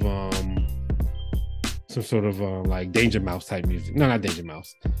sort of like Danger Mouse type music. No, not Danger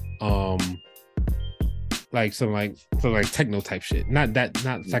Mouse. Like some techno type shit. Not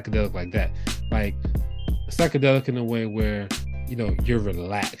psychedelic like that. Like psychedelic in a way where, you know, you're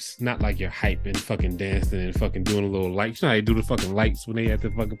relaxed, not like you're hype and fucking dancing and fucking doing a little lights. You know how they do the fucking lights when they at the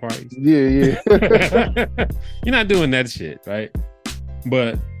fucking parties? Yeah. You're not doing that shit, right?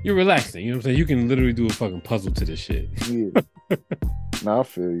 But you're relaxing. You know what I'm saying? You can literally do a fucking puzzle to this shit. Yeah. Nah, I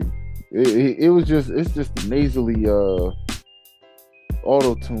feel you. It's just nasally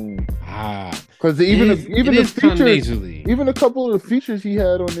auto-tune. Because even the features, even a couple of the features he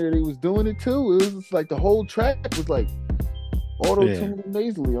had on there, they was doing it too. It was just like the whole track was like auto-tuned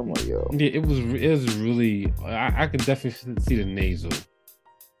nasally. I'm like, yo. Yeah, it was really. I can definitely see the nasal.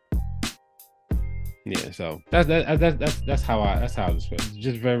 Yeah, so that's how I describe it.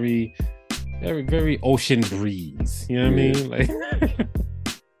 Just very, very, very ocean breeze. You know what I mean? Like,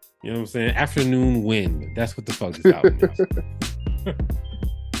 you know what I'm saying? Afternoon wind. That's what the fuck this album is.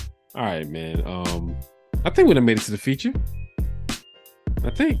 All right, man. I think we done made it to the feature. I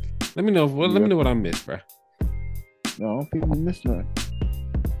think. Let me know. Let me know what I missed, bro. No, I don't think we missed nothing.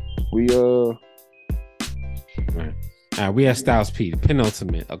 We All right. We have Styles P, the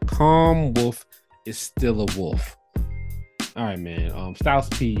penultimate. A calm wolf is still a wolf. All right, man. Styles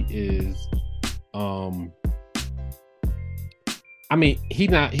P is I mean, he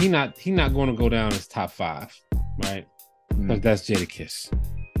not going to go down as top 5, right? Because that's Jadakiss.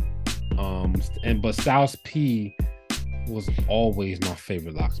 But Styles P was always my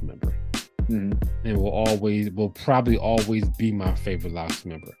favorite Lox member, and will probably always be my favorite Lox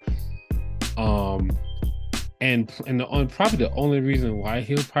member. And probably the only reason why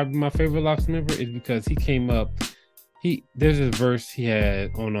he'll probably be my favorite Lox member is because he came up. There's this verse he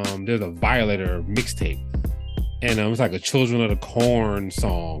had on there's a Violator mixtape, and it's like a Children of the Corn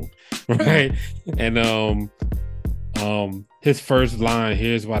song, right? And His first line,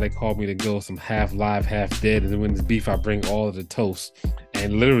 here's why they called me to go, some half live, half dead. And then when it's beef, I bring all of the toast.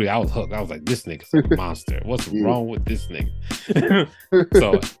 And literally, I was hooked. I was like, this nigga's a monster. What's wrong with this nigga?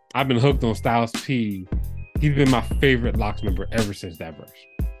 So I've been hooked on Styles P. He's been my favorite Lox member ever since that verse.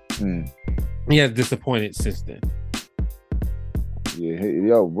 He has disappointed since then. Yeah, hey,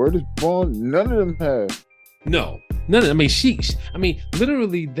 yo, word is born. None of them have. No, none of them. I mean,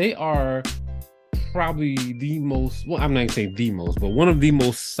 literally, they are probably the most, well, I'm not gonna say the most, but one of the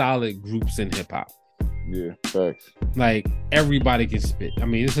most solid groups in hip hop. Yeah, facts. Like, everybody can spit. I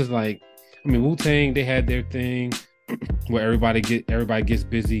mean, this is like, Wu-Tang, they had their thing where everybody gets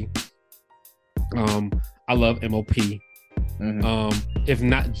busy. I love MOP. If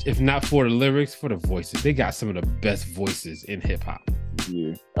not for the lyrics, for the voices, they got some of the best voices in hip hop.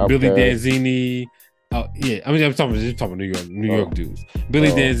 Yeah, Billy Danzini. Oh yeah, I'm talking about New York dudes. Billy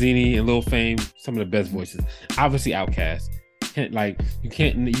Danzini and Lil Fame, some of the best voices. Obviously, Outkast. You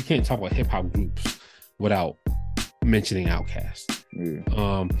can't talk about hip hop groups without mentioning Outkast. Yeah.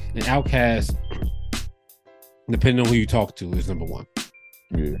 And Outkast, depending on who you talk to, is number one.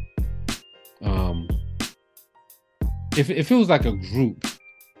 Yeah. If it was like a group,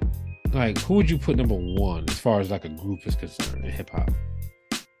 like who would you put number one as far as like a group is concerned in hip hop?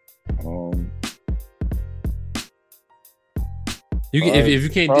 You can, if you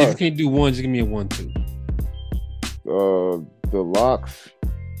can't do one, just give me a 1-2. The Lox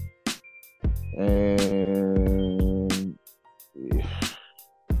and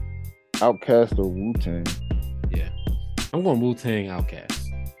Outkast or Wu-Tang. Yeah, I'm going Wu-Tang, Outkast,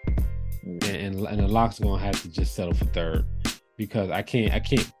 and the Lox are gonna have to just settle for third because I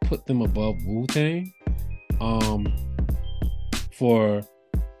can't put them above Wu-Tang. For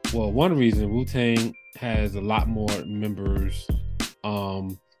one reason, Wu-Tang has a lot more members.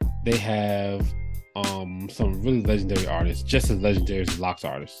 They have some really legendary artists, just as legendary as Lox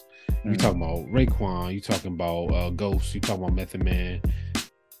artists. You talking about Raekwon, you talking about Ghost, you talking about Method Man,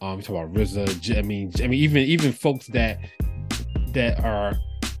 you talking about RZA. I mean, even folks that are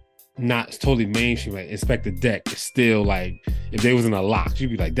not totally mainstream, like Inspector Deck, is still like, if they was in a Lox,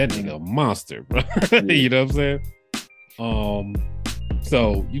 you'd be like, that nigga a monster, bro. You know what I'm saying?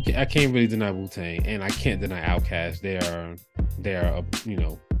 So I can't really deny Wu-Tang, and I can't deny Outkast. They are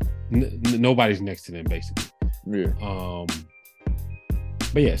nobody's next to them basically. Yeah.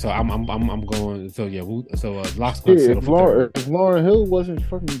 But yeah, so I'm going. So yeah, Lox. Yeah, if Lauryn Hill wasn't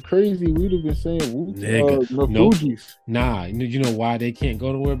fucking crazy, we'd have been saying Wu-Tang. No, nah. You know why they can't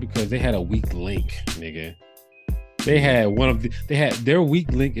go nowhere? Because they had a weak link, nigga. They had their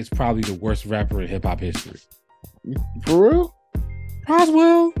weak link is probably the worst rapper in hip hop history. For real?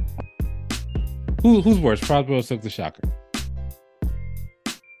 Proswell? Who's worse, Proswell or Silk the Shocker?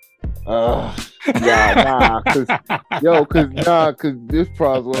 Cause this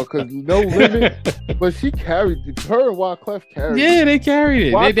Proswell, cause No Limit, but she carried her and Wyclef carried. Yeah, they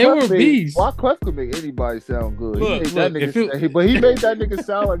carried it. They were beasts. Wyclef could make anybody sound good. He made that nigga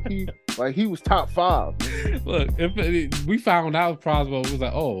sound like he was top 5. Look, if we found out Proswell was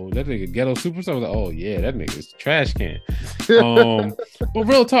like, oh, that nigga ghetto superstar, was like, oh yeah, that nigga's trash can. But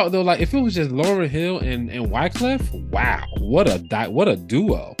real talk though, like if it was just Lauryn Hill and Wyclef, wow, what a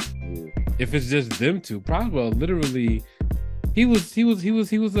duo. Yeah. If it's just them two, Proswell literally, he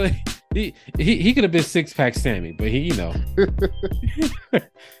could have been Six Pack Sammy, but he could have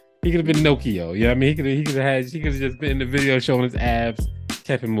been Nokia. You know what I mean? He could have just been in the video showing his abs,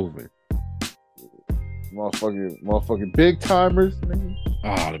 kept him moving. Motherfucking big timers, nigga.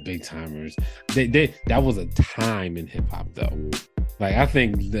 Oh, the big timers. That was a time in hip hop though. Like I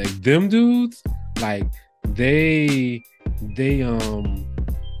think them dudes, like they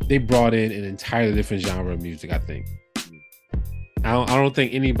brought in an entirely different genre of music. I think. I don't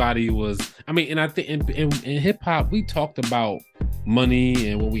think anybody was. I mean, and I think in hip hop we talked about money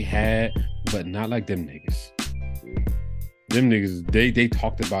and what we had, but not like them niggas. Them niggas, they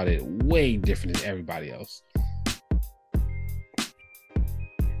talked about it way different than everybody else.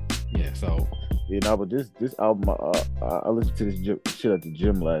 Yeah, so. But this album, I listened to this shit at the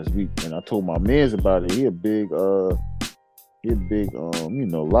gym last week, and I told my mans about it. He a big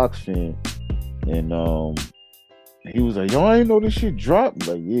Lox fan, and he was like, yo, I didn't know this shit dropped.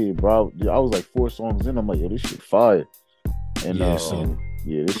 Like, yeah, bro. I was like 4 songs in. I'm like, yo, this shit fire. And this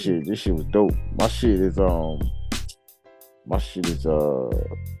shit was dope. My shit is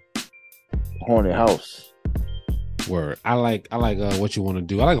Haunted House. Word. I like What You Want to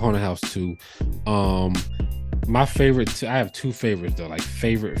Do. I like Haunted House too. My favorite. I have 2 favorites though. Like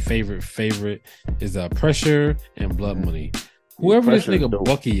favorite is Pressure and Blood Money. Whoever this nigga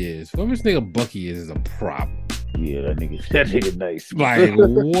Bucky is a problem. Yeah, that nigga nice. Like,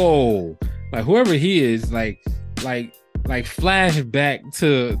 whoa. Like whoever he is, like flashback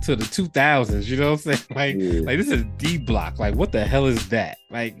to the 2000s, you know what I'm saying? Like this is D Block. Like what the hell is that?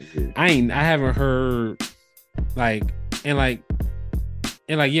 Like I haven't heard like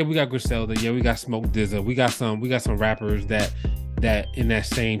yeah, we got Griselda, yeah, we got Smoke DZA, we got some rappers that in that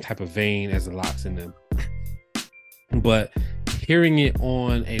same type of vein as the Lox in them. But hearing it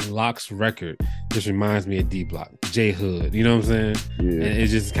on a Lox record just reminds me of D Block, J Hood, you know what I'm saying? Yeah. And it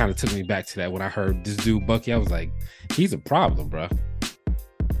just kind of took me back to that when I heard this dude Bucky. I was like, he's a problem, bro.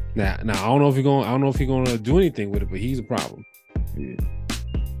 Now I don't know if he's gonna do anything with it, but he's a problem. Yeah.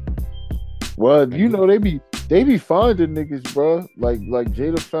 Well, you know, they be finding niggas, bro. Like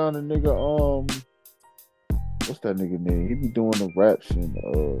Jada found a nigga. What's that nigga name? He be doing the raps and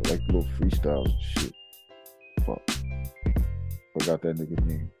like little freestyles and shit. Fuck, forgot that nigga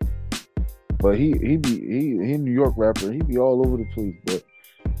name. But he New York rapper. He be all over the place, but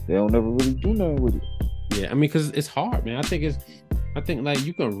they don't never really do nothing with it. Yeah, I mean, because it's hard, man. I think like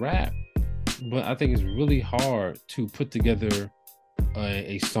you can rap, but I think it's really hard to put together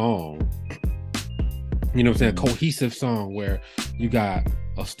a song. You know what I'm saying? A cohesive song where you got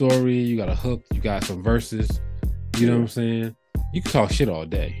a story, you got a hook, you got some verses. You know what I'm saying? You can talk shit all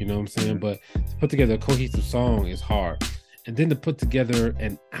day, you know what I'm saying? But to put together a cohesive song is hard. And then to put together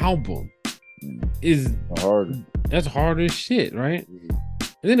an album is hard. That's hard as shit, right? And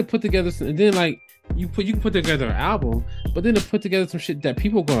then to put together and then like you can put together an album, but then to put together some shit that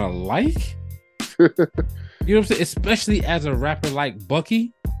people are gonna like. You know what I'm saying? Especially as a rapper like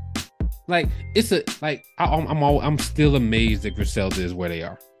Bucky. Like it's a like I'm still amazed that Griselda is where they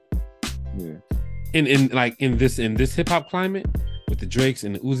are. Yeah. In this hip hop climate with the Drakes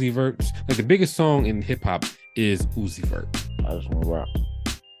and the Uzi Verts, like the biggest song in hip hop is Uzi Vert. I just want to rap.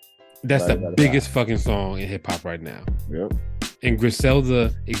 That's the biggest fucking song in hip hop right now. Yep. And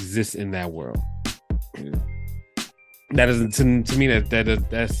Griselda exists in that world. Yeah. That is to me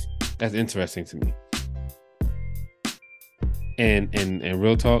that's interesting to me. And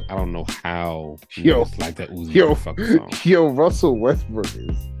real talk, I don't know how it's like that Uzi fucking song. Yo, Russell Westbrook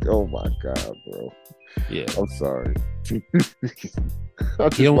is, oh my god, bro. Yeah, I'm sorry. I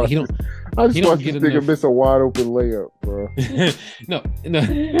just watched this nigga miss a wide open layup, bro. no.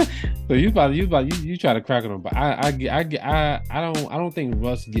 So you try to crack on him, but I don't think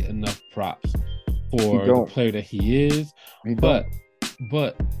Russ get enough props for the player that he is. But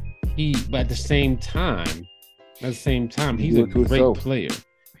at the same time, he's a great player.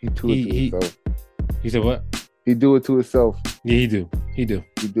 He do it to himself. He said what? He do it to himself. Yeah, he do. He do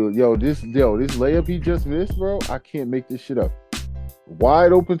it. Yo, this layup he just missed, bro. I can't make this shit up.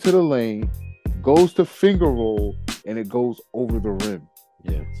 Wide open to the lane, goes to finger roll, and it goes over the rim.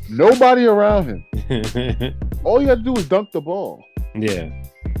 Yeah. Nobody around him. All you have to do is dunk the ball. Yeah.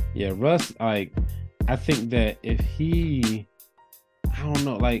 Yeah, Russ, like, I think that if he, I don't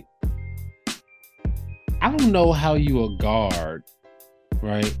know, like, I don't know how you a guard,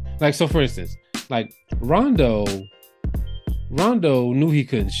 right? Like, so for instance, like Rondo knew he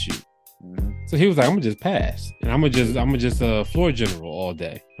couldn't shoot. Mm-hmm. So he was like, I'm gonna just pass. And I'm gonna just floor general all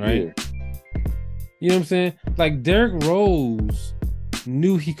day, right? Yeah. You know what I'm saying? Like Derrick Rose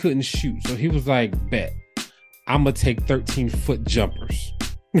knew he couldn't shoot. So he was like, bet, I'm gonna take 13-foot jumpers.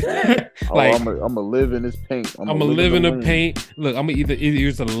 Like, I'm gonna live in this paint. I'm gonna live in the paint. Look, I'm gonna either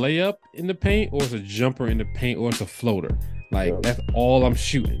it's a layup in the paint, or it's a jumper in the paint, or it's a floater. Like that's all I'm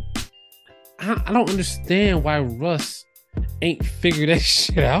shooting. I don't understand why Russ ain't figured that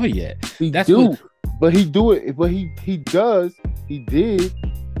shit out yet. But he do it. But he does. He did,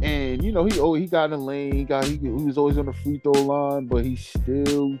 and you know he got in the lane. He was always on the free throw line, but he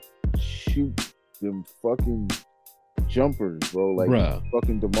still shoot them fucking jumpers, bro. Like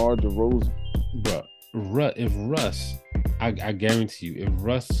fucking DeMar DeRozan, bro. If Russ, I guarantee you, if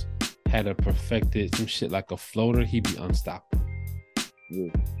Russ had a perfected some shit like a floater, he'd be unstoppable.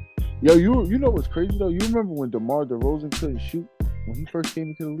 Yeah. Yo, you know what's crazy though? You remember when DeMar DeRozan couldn't shoot when he first came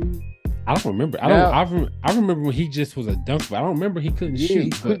into the league? I don't remember. I remember when he just was a dunker, but I don't remember he couldn't shoot. He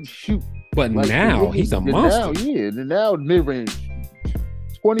couldn't shoot. But like, now he's a monster. Now mid range,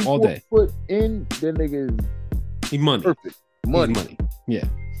 24 foot in, that nigga is he money. Perfect. Money. Yeah.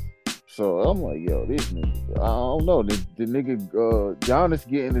 So I'm like, yo, this nigga, I don't know. The nigga Giannis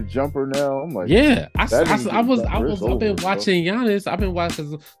getting a jumper now. I'm like, yeah. I've been watching Giannis. I've been watching.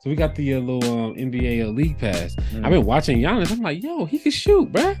 So we got the little NBA League Pass. I've been watching Giannis. I'm like, yo, he can shoot,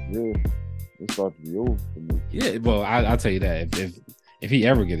 bruh. Yeah, it's about to be over for me. Yeah, well, I'll tell you that if he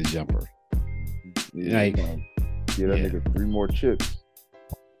ever get a jumper, nigga 3 more chips.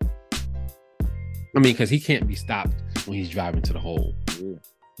 I mean, because he can't be stopped when he's driving to the hole. Yeah.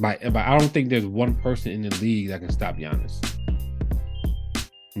 But I don't think there's one person in the league that can stop Giannis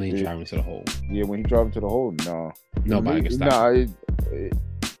when he's driving to the hole. Yeah, when he's driving to the hole, nah. Nobody can stop him.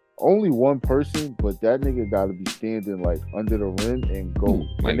 Only one person, but that nigga got to be standing like under the rim and go. Ooh,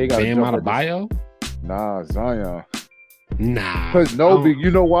 like they Bam Adebayo? Nah, Zion. Nah. Because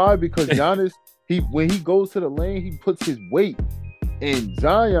you know why? Because Giannis, when he goes to the lane, he puts his weight. And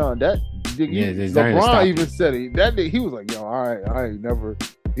Zion, LeBron even said it. That nigga, he was like, yo, I ain't never.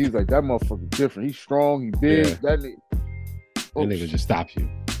 He was like, that motherfucker different. He's strong. He big. Yeah. That nigga just stop you.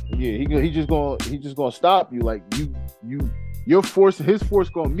 Yeah, he just gonna stop you. Like your force, his force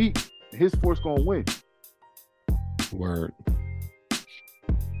gonna meet. His force gonna win. Word.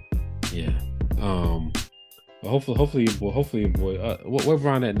 Yeah. Hopefully your boy. Where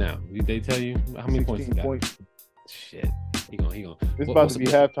Bron at now? They tell you how many points he got? Points. Shit. He gonna. It's about to be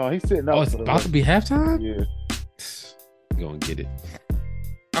halftime. He's sitting out. Oh, it's about to be halftime. Yeah. He gonna get it.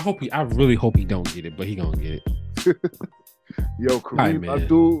 I really hope he don't get it, but he gonna get it. Yo, Kareem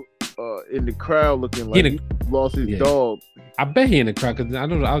Abdul in the crowd looking like he lost his dog. I bet he in the crowd because I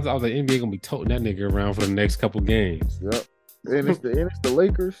know I was like NBA gonna be toting that nigga around for the next couple games. Yep. And it's the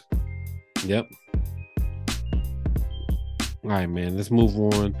Lakers. Yep. All right, man. Let's move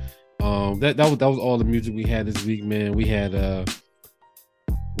on. That was all the music we had this week, man. We had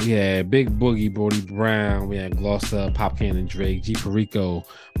Big Boogie, Brody Brown, we had Glossa, Pop Cannon, Drake, G Perico,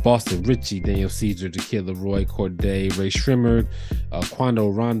 Boston Richie, Daniel Caesar, Tequila Roy, Corday, Ray Shrimmer, Quando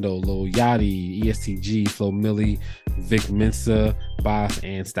Rondo, Lil Yachty, ESTG, Flo Millie, Vic Mensa, Boss,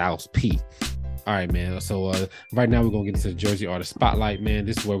 and Styles P. All right, man. So right now we're gonna get into the Jersey Artist Spotlight, man.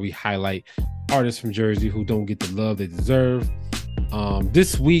 This is where we highlight artists from Jersey who don't get the love they deserve.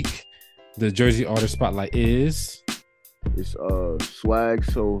 This week, the Jersey Artist Spotlight is Swag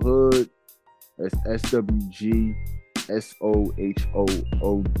So Hood. That's SWG SOHOOD.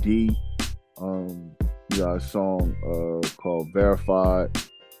 You got a song called Verified.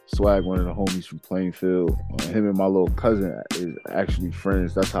 Swag, one of the homies from Plainfield. Him and my little cousin is actually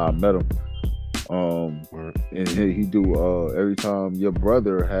friends. That's how I met him. And he do every time your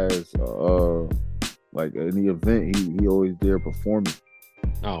brother has like any event, he always there performing.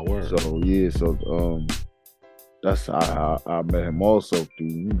 Oh, word. So yeah, that's how I met him also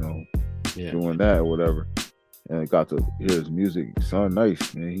through doing that or whatever, and I got to hear his music. Son,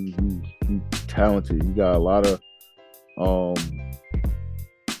 nice man. He talented. He got a lot of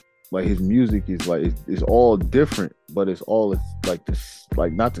like his music is like it's all different, but it's like this,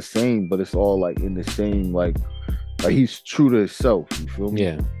 like not the same, but it's all like in the same like he's true to himself. You feel me?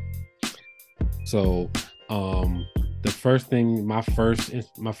 Yeah. So, the first thing, my first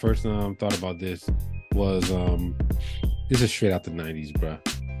thought about this was this is straight out the 90s, bro.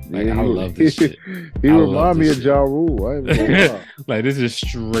 Like I love this shit. He remind me of Ja Rule. I ain't gonna lie. Like this is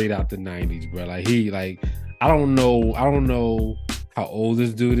straight out the 90s, bro. Like I don't know how old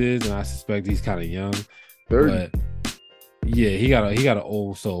this dude is, and I suspect he's kind of young. 30. But yeah, he got an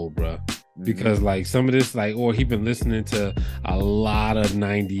old soul, bro. Because like some of this, like, or he been listening to a lot of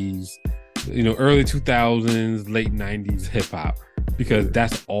 90s, early 2000s, late 90s hip hop. Because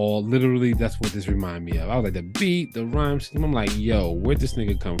that's what this remind me of. I was like, the beat, the rhymes. I'm like, yo, where'd this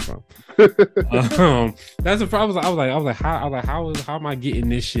nigga come from? That's the problem. I was like, how am I getting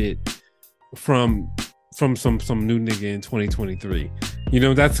this shit from some new nigga in 2023?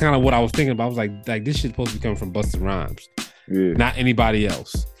 That's kind of what I was thinking about. I was like this shit supposed to be coming from Busta Rhymes, not anybody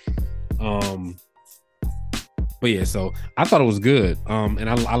else. But yeah, so I thought it was good. And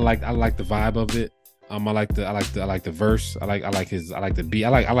I like the vibe of it. I like the verse. I like the beat. I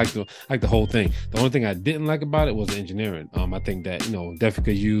like the whole thing. The only thing I didn't like about it was the engineering. I think that definitely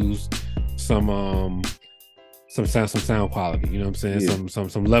could use some sound quality. You know what I'm saying? Yeah.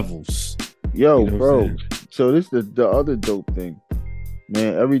 Some levels. Yo, bro. So this is the other dope thing,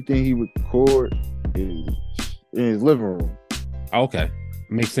 man. Everything he record is in his living room. Okay,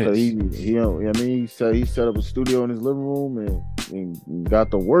 makes sense. So he set up a studio in his living room and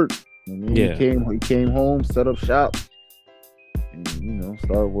got to work. He came home, set up shop, and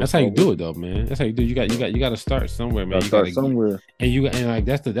started working. That's how you do it, though, man. That's how you do. You got to start somewhere, man. You got to start somewhere, and like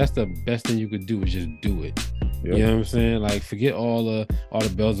that's the best thing you could do is just do it. Yep. You know what I'm saying? Like, forget all the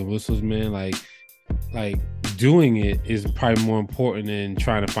bells and whistles, man. Like doing it is probably more important than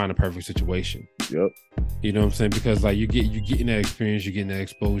trying to find a perfect situation. Yep. You know what I'm saying? Because like you getting that experience, you're getting that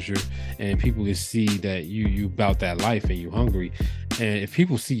exposure, and people can see that you about that life and you hungry. And if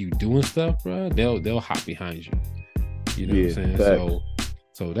people see you doing stuff, bro, they'll hop behind you. You know what I'm saying? Exactly.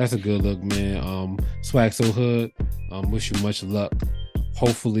 So that's a good look, man. Swag So Hood. Wish you much luck.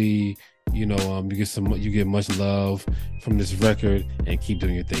 Hopefully You get much love from this record, and keep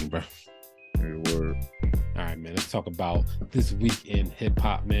doing your thing, bro. Hey, word. All right, man. Let's talk about this week in hip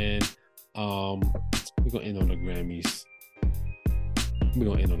hop, man. We're gonna end on the Grammys.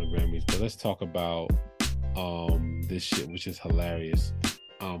 But let's talk about this shit, which is hilarious.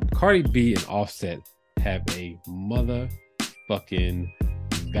 Cardi B and Offset have a motherfucking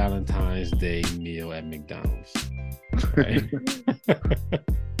Valentine's Day meal at McDonald's. Right?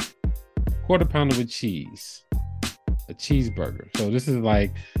 Quarter pounder with cheese, a cheeseburger. So this is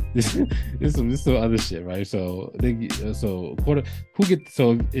like this is some other shit, right? So if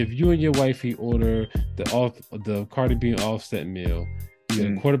you and your wifey order the Cardi B and Offset meal, you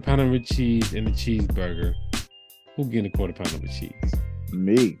get a quarter pounder with cheese and a cheeseburger. Who getting a quarter pounder with cheese?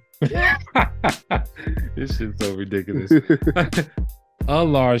 Me. This shit's so ridiculous. A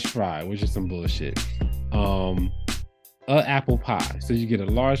large fry, which is some bullshit. A apple pie. So you get a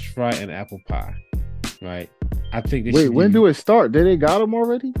large fry and apple pie, right? I think. Wait, when do it start? Did they got them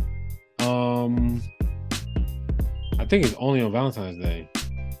already? I think it's only on Valentine's Day.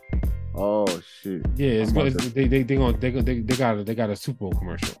 Oh shit! Yeah, it's good. They got a Super Bowl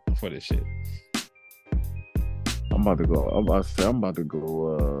commercial for this shit. I'm about to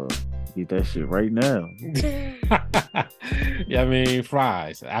go eat that shit right now. Yeah, I mean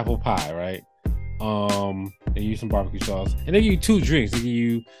fries, apple pie, right? They use some barbecue sauce, and they give you 2 drinks. They give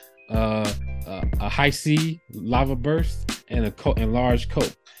you a high C lava burst and a large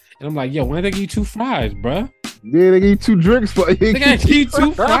Coke. And I'm like, yo, why don't they give you 2 fries, bruh? Yeah, they give you 2 drinks for you. They gotta give you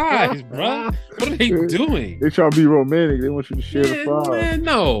 2 fries, bruh. What are they doing? They try to be romantic. They want you to share the fries. Man,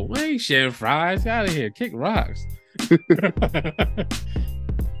 no, I ain't sharing fries. Get out of here. Kick rocks. I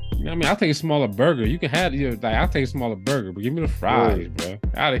mean, I'll take a smaller burger. You can have I'll take a smaller burger, but give me the fries, bro.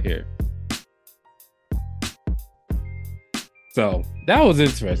 Out of here. So that was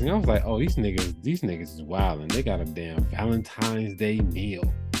interesting. I was like, oh, these niggas is wild, and they got a damn Valentine's Day meal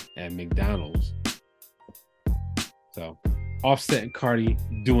at McDonald's. So Offset and Cardi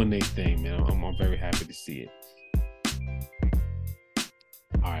doing their thing, man. I'm very happy to see it.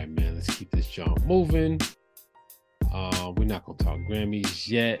 All right, man. Let's keep this jump moving. We're not gonna talk Grammys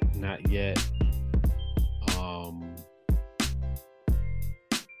yet, not yet. All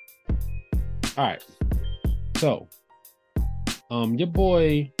right. So, your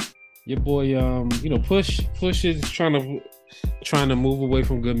boy, Push is trying to move away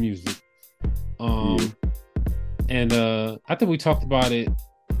from good music. And I think we talked about it.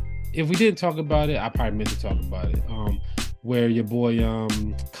 If we didn't talk about it, I probably meant to talk about it. Where your boy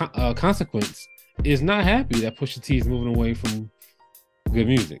Consequence is not happy that Pusha T is moving away from good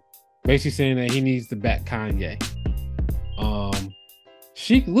music. Basically saying that he needs to back Kanye.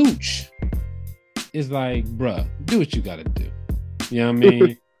 Sheik Luch is like, bruh, do what you gotta do. You know what I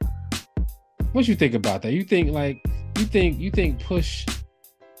mean? What you think about that? You think Push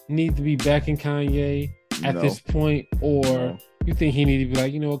needs to be backing Kanye at this point, or you think he need to be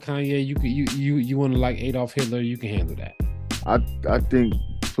like, you know what, Kanye, you want to like Adolf Hitler, you can handle that? I think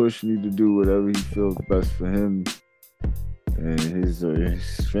Push need to do whatever he feels best for him and his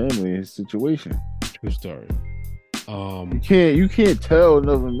family, his situation. True story. You can't tell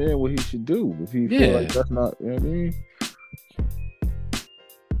another man what he should do if he feel like that's not, you know what I mean?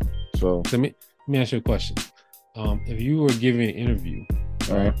 So let me ask you a question. If you were giving an interview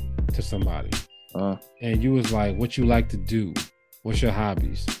right to somebody and you was like, what you like to do, what's your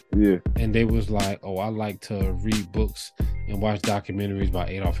hobbies? Yeah. And they was like, oh, I like to read books and watch documentaries about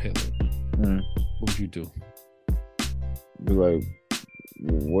Adolf Hitler. What would you do? Be like,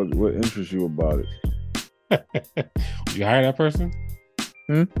 what interests you about it? Would you hire that person?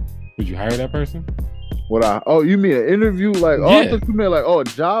 Would you hire that person? You mean an interview? Like, I thought you meant like, a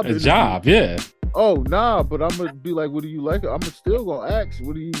job. A job, yeah. Oh, nah, but I'm gonna be like, what do you like? I'm still gonna ask,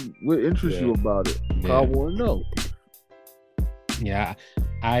 what interests you about it? Yeah. I want to know. Yeah,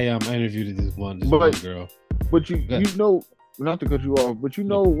 I interviewed this one girl. But you know, not to cut you off, but you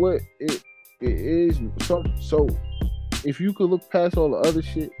know what it is. So if you could look past all the other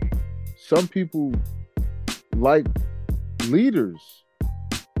shit, some people like leaders.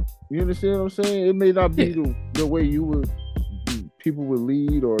 You understand what I'm saying? It may not be the way people would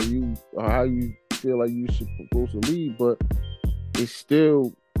lead, or how you feel like you supposed to lead, but it's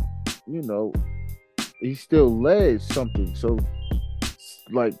still, he still led something. So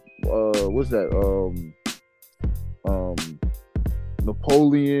like what's that?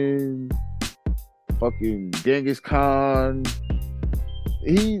 Napoleon, fucking Genghis Khan.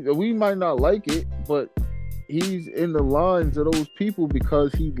 We might not like it, but he's in the lines of those people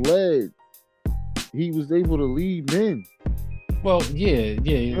because he led. He was able to lead men. Well, yeah.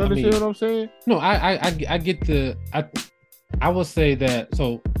 You understand what I'm saying? No, I get I would say that.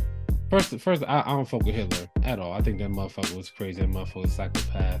 So first, I don't fuck with Hitler at all. I think that motherfucker was crazy. That motherfucker was a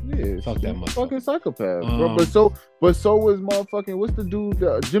psychopath. Yeah, fuck that motherfucker. Fucking psychopath, bro. But so was motherfucking what's the dude,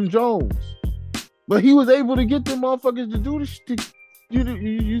 Jim Jones. But he was able to get them motherfuckers to do this.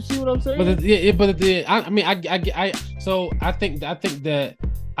 You see what I'm saying? So I think that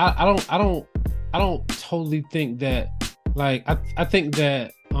I don't totally think that. Like I think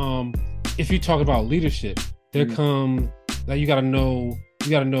that if you talk about leadership, there comes like you gotta know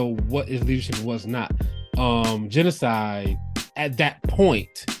what is leadership and what's not. Genocide at that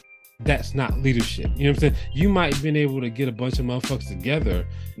point, that's not leadership. You know what I'm saying? You might have been able to get a bunch of motherfuckers together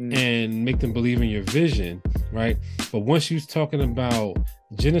and make them believe in your vision, right? But once you're talking about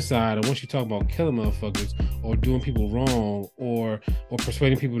genocide, or once you talk about killing motherfuckers or doing people wrong or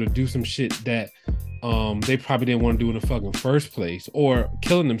persuading people to do some shit that they probably didn't want to do in the fucking first place, or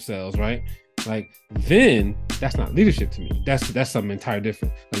killing themselves, right? Like, then that's not leadership to me. That's something entirely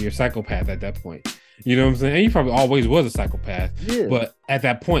different. Like, you're a psychopath at that point. You know what I'm saying? And you probably always was a psychopath. Yeah. But at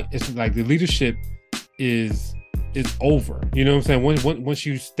that point, it's like the leadership is over. You know what I'm saying? Once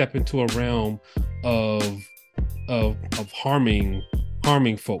you step into a realm of harming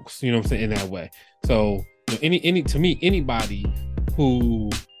folks, you know what I'm saying, in that way. So, you know, to me, anybody who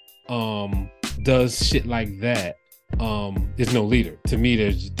does shit like that is no leader. To me,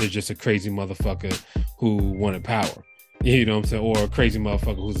 they're just a crazy motherfucker who wanted power. You know what I'm saying? Or a crazy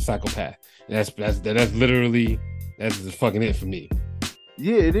motherfucker who's a psychopath. That's literally that's fucking it for me.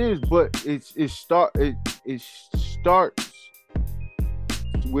 Yeah, it is, but it starts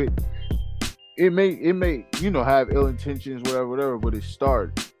with it may have ill intentions, whatever, but it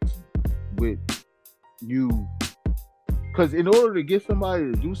starts with you, because in order to get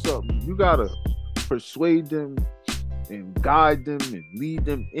somebody to do something, you gotta persuade them and guide them and lead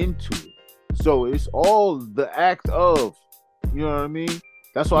them into it. So it's all the act of, you know what I mean?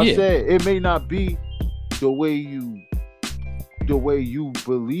 That's why I said it may not be the way you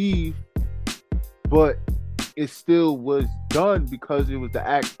believe, but it still was done because it was the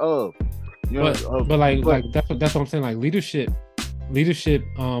act of. You know, but that's what I'm saying. Like leadership.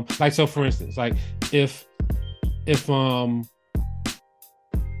 Like, so for instance, like if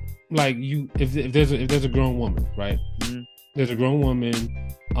like if there's a grown woman, right? Mm-hmm. There's a grown woman,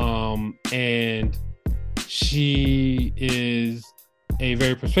 and she is a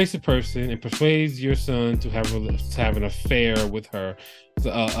very persuasive person and persuades your son to have an affair with her,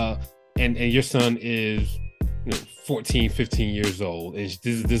 and your son is 14, 15 years old, and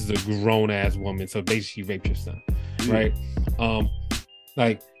this is a grown ass woman, so basically she raped your son, right?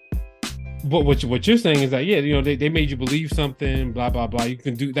 Like, what you're saying is that they made you believe something, blah blah blah. You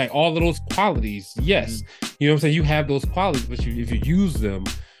can do like all of those qualities, yes. You know what I'm saying? You have those qualities, but if you use them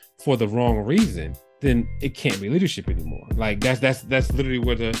for the wrong reason, then it can't be leadership anymore. Like that's literally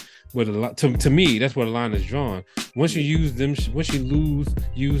where the to me, that's where the line is drawn. Once you use them, once you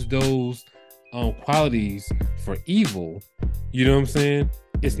use those qualities for evil, you know what I'm saying?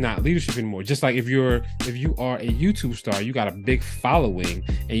 It's not leadership anymore. Just like if you are a YouTube star, you got a big following,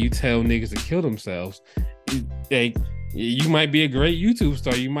 and you tell niggas to kill themselves, you might be a great YouTube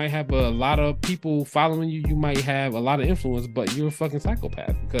star. You might have a lot of people following you. You might have a lot of influence, but you're a fucking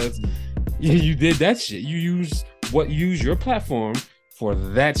psychopath because you did that shit. You use your platform for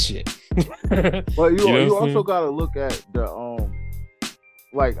that shit. But you also gotta look at the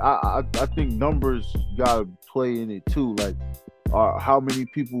like I think numbers gotta play in it too. Like, how many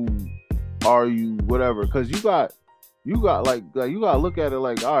people are you, whatever? Because you got like you gotta look at it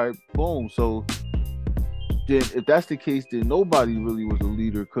like, all right, boom. So then, if that's the case, then nobody really was a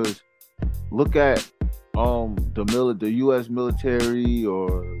leader. Because look at the U.S. military,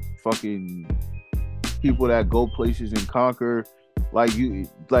 or fucking people that go places and conquer. Like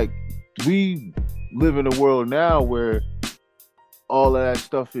we live in a world now where all of that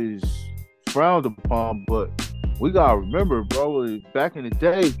stuff is frowned upon, but we gotta remember, bro, back in the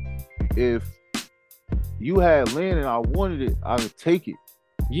day, if you had land and I wanted it, I would take it.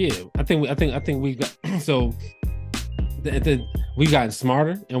 Yeah, I think we got so we've gotten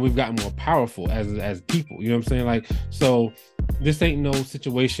smarter and we've gotten more powerful as people. You know what I'm saying? Like, so this ain't no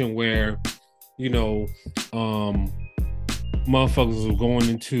situation where motherfuckers is going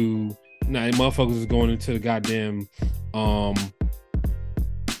into the goddamn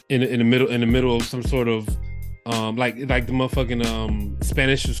in the middle of some sort of like the motherfucking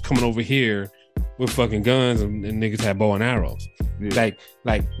Spanish was coming over here with fucking guns and niggas had bow and arrows. Yeah.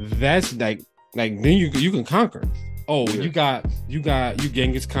 Like that's like then you can conquer. Oh, yeah. you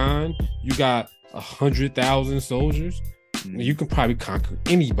Genghis Khan, you got 100,000 soldiers. you can probably conquer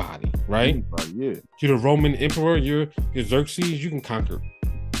anybody, right? Anybody, yeah. You're the Roman emperor, you're Xerxes, you can conquer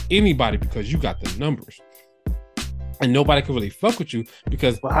anybody because you got the numbers. And nobody can really fuck with you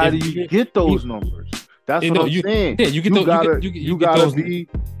because. But how do you get those numbers? That's what I'm saying. Yeah, you gotta be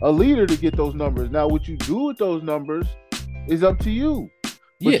a leader to get those numbers. Now, what you do with those numbers is up to you.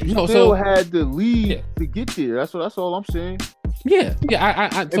 But you still had to lead to get there. That's all I'm saying. Yeah.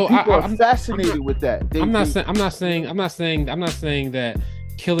 So people are fascinated with that. I'm not saying that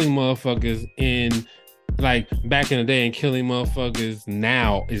killing motherfuckers in like back in the day and killing motherfuckers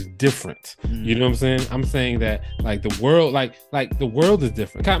now is different. You know what I'm saying? I'm saying that like the world, like the world is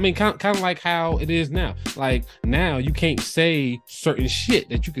different. I mean, kind of like how it is now. Like now you can't say certain shit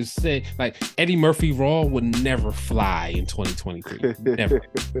that you could say. Like Eddie Murphy Raw would never fly in 2023. Never.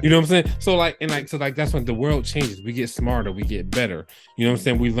 You know what I'm saying? So that's when the world changes. We get smarter. We get better. You know what I'm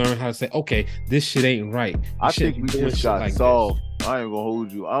saying? We learn how to say, okay, this shit ain't right. I think we just got solved. I ain't gonna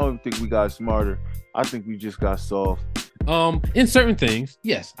hold you. I don't think we got smarter. I think we just got soft. In certain things,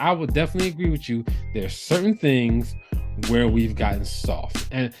 yes, I would definitely agree with you. There's certain things where we've gotten soft,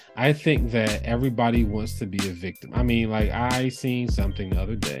 and I think that everybody wants to be a victim. I mean, like I seen something the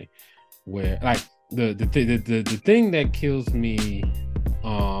other day where, like, the thing that kills me,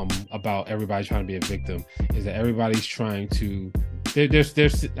 about everybody trying to be a victim is that everybody's trying to. There's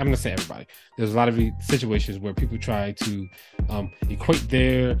I'm gonna say everybody. There's a lot of situations where people try to equate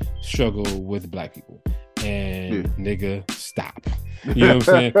their struggle with black people, and nigga, stop. You know what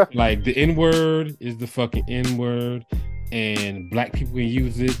I'm saying? Like the N-word is the fucking N-word, and black people can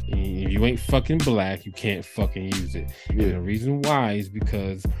use it. And if you ain't fucking black, you can't fucking use it. And the reason why is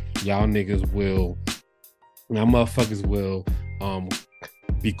because y'all motherfuckers will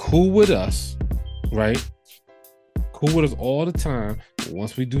be cool with us, right? Cool with us all the time. But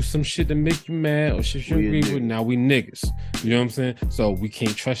once we do some shit that make you mad or shit you agree with, now we niggas. You know what I'm saying? So we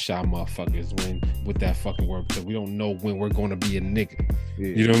can't trust y'all motherfuckers with that fucking word because we don't know when we're gonna be a nigga.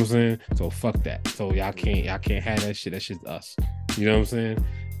 You know what I'm saying? So fuck that. So y'all can't have that shit. That shit's us. You know what I'm saying?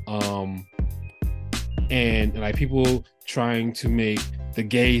 And like people trying to make the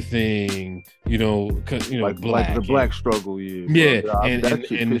gay thing, like black, like the black struggle,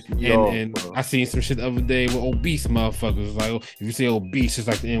 and I seen some shit the other day with obese motherfuckers. Like, if you say obese, it's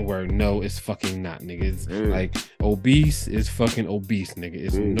like the N-word. No, it's fucking not, nigga. It's like obese is fucking obese, nigga.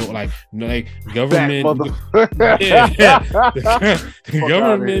 It's no government. The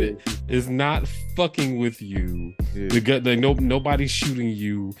government is not fucking with you. Nobody's shooting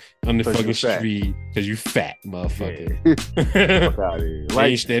you on the fucking street because you fat, motherfucker. Fuck out of here.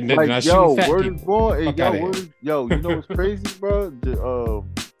 Word is born. You know what's crazy, bro? The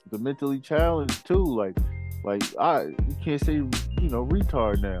mentally challenged too. Like you can't say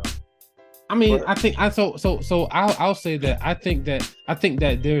retard now. I mean, I think I'll say that I think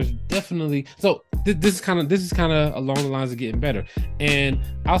that there's definitely this is kind of along the lines of getting better, and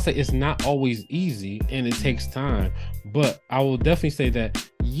I'll say it's not always easy and it takes time, but I will definitely say that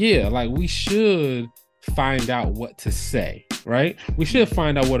like we should find out what to say, right? We should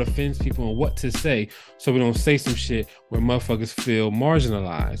find out what offends people and what to say so we don't say some shit where motherfuckers feel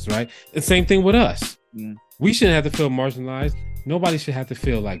marginalized, right? The same thing with us. We shouldn't have to feel marginalized. Nobody should have to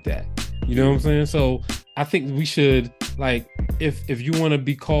feel like that. You know what I'm saying? So I think we should, like, if you want to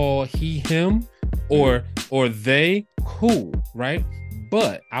be called he, him, or they, cool, right?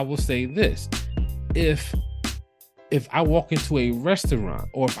 But I will say this: if I walk into a restaurant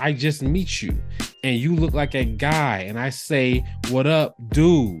or if I just meet you and you look like a guy and I say, "What up,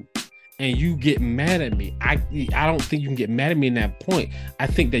 dude?" and you get mad at me, I don't think you can get mad at me in that point. I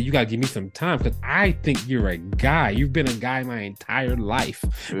think that you gotta give me some time because I think you're a guy. You've been a guy my entire life.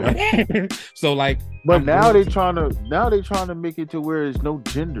 Right? So like, but now they're trying to make it to where there's no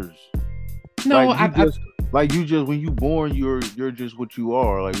genders. No, like you just when you born, you're just what you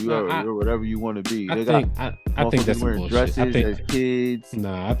are. Like you're whatever you want to be. I think that's some bullshit. Dresses as kids.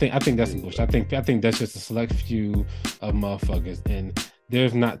 Nah, I think that's some bullshit. I think that's just a select few of motherfuckers, and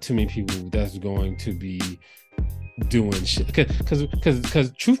there's not too many people that's going to be doing shit.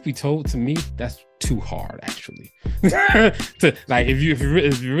 Because truth be told, to me, that's too hard actually. To like, if you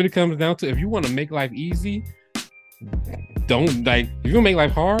really comes down to, if you want to make life easy, don't, like, if you gonna make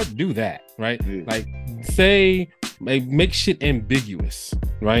life hard, do that, right? Like, say, like, make shit ambiguous,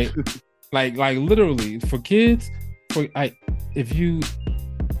 right? like literally for kids,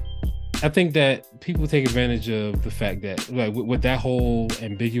 I think that people take advantage of the fact that, like, with that whole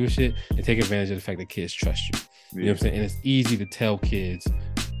ambiguous shit, they take advantage of the fact that kids trust you. You know what I'm saying? And it's easy to tell kids,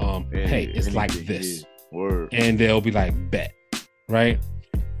 hey, it's like this. Word. And they'll be like, bet, right?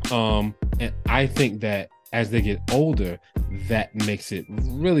 And I think that as they get older, that makes it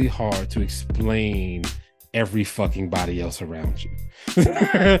really hard to explain every fucking body else around you.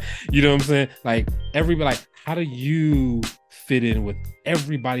 You know what I'm saying? Like everybody, like how do you fit in with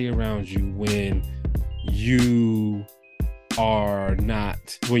everybody around you when you are not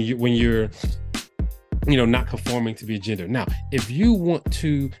when you're not conforming to be a gender. Now, if you want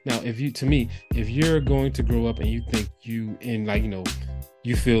to, if you're going to grow up and you think you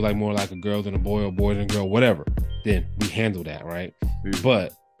feel like more like a girl than a boy or boy than a girl, whatever, then we handle that, right? Mm-hmm.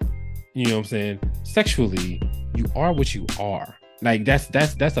 But you know what I'm saying? Sexually, you are what you are. Like that's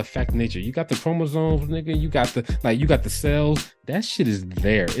a fact of nature. You got the chromosomes, nigga. You got the cells. That shit is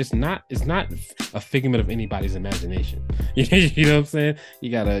there. It's not a figment of anybody's imagination. You know what I'm saying?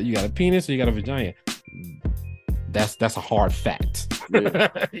 You got a penis or you got a vagina. That's a hard fact. Yeah.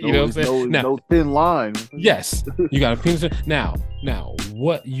 You know what I'm saying? No thin line. Yes, you got a penis. Now,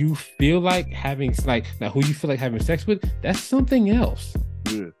 what you feel like having, who you feel like having sex with, that's something else.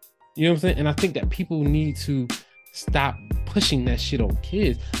 Yeah. You know what I'm saying? And I think that people need to stop pushing that shit on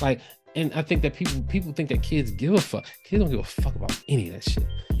kids. And I think that people think that kids give a fuck. Kids don't give a fuck about any of that shit.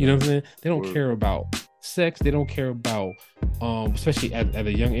 You know what I'm saying? They don't care about sex. They don't care about, especially at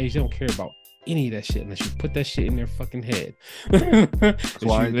a young age, they don't care about any of that shit unless you put that shit in their fucking head. That's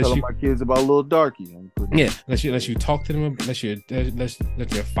why I tell my kids about Lil Darky. Yeah, unless you talk to them, unless you're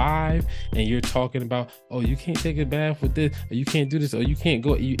 5 and you're talking about, oh, you can't take a bath with this, or you can't do this, or you can't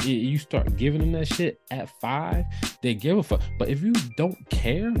go. You start giving them that shit at 5, they give a fuck. But if you don't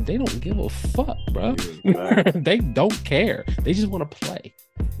care, they don't give a fuck, bro. Yeah, they don't care. They just want to play.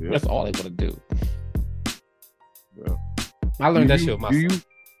 Yeah. That's all they want to do. Yeah. I learned that shit with myself.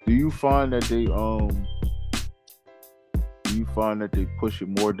 Do you find that they push it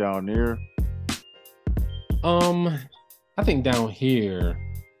more down there? I think down here,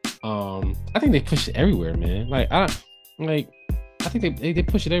 I think they push it everywhere, man. I think they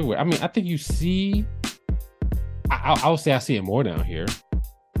push it everywhere. I mean, I think you see, I would say I see it more down here.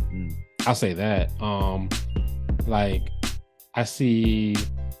 I'll say that. I see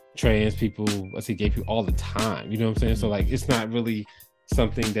trans people, I see gay people all the time. You know what I'm saying? So it's not really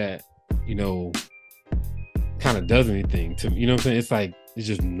something that kind of does anything to me. You know what I'm saying? It's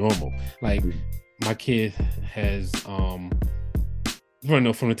just normal. My kid has from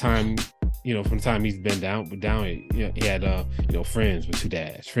the time he's been down, he had friends with 2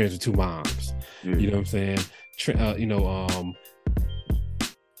 dads, friends with 2 moms. Yeah. You know what I'm saying?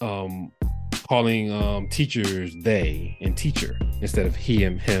 Calling teachers they and teacher instead of he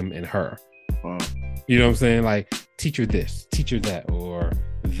and him and her. Wow. You know what I'm saying? Teacher this, teacher that, or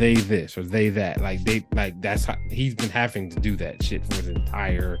they this or they that. That's how he's been having to do that shit for his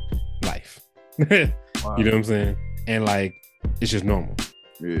entire life. Wow. You know what I'm saying? And it's just normal.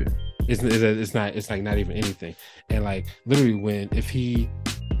 Yeah. It's not even anything. And literally if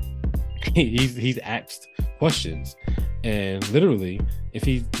he's asked questions, and literally if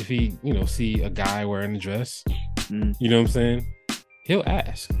he see a guy wearing a dress, you know what I'm saying? He'll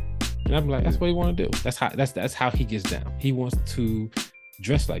ask. And I'm like, that's what he want to do. That's how he gets down. He wants to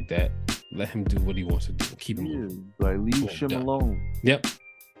dress like that. Let him do what he wants to do. Keep him moving. Leave him alone. Yep.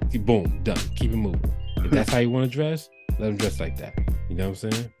 Boom, done. Keep him moving. If that's how you want to dress, let him dress like that. You know what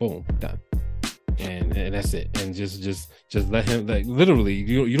I'm saying? Boom, done. And that's it. And just let him, literally,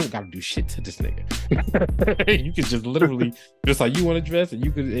 you don't gotta do shit to this nigga. You could just literally just like you want to dress, and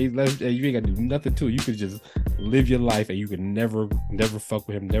you ain't gotta do nothing to it. You could just live your life, and you could never fuck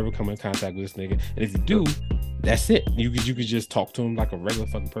with him, never come in contact with this nigga. And if you do, that's it. You could just talk to him like a regular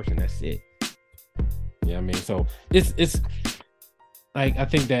fucking person. That's it. You know what I mean? So it's I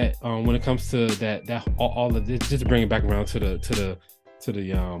think that when it comes to that all of this, just to bring it back around to the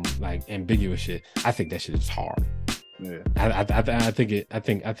ambiguous shit, I think that shit is hard. Yeah. I think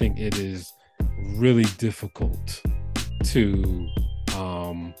it is really difficult to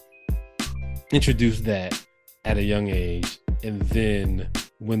introduce that at a young age, and then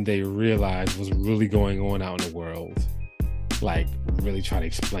when they realize what's really going on out in the world, really try to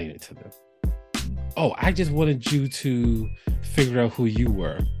explain it to them. Oh, I just wanted you to figure out who you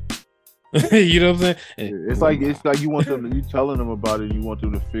were. You know what I'm saying? It's like you want them, you telling them about it, you want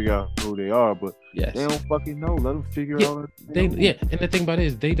them to figure out who they are, but yes, they don't fucking know. Let them figure out. And the thing about it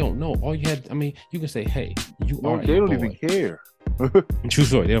is they don't know. All you had, you can say, hey, you are a boy. They don't even care. True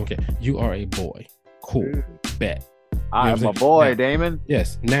story. They don't care. You are a boy. Cool. Yeah. Bet. I'm a boy, now, Damon.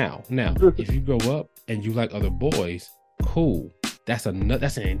 Yes. Now, if you grow up and you like other boys, cool. That's an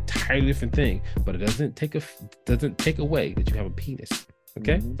entirely different thing. But it doesn't take away that you have a penis.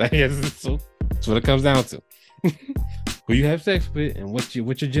 Okay, so that's what it comes down to. Who you have sex with and what your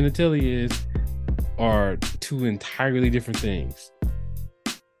genitalia is are two entirely different things.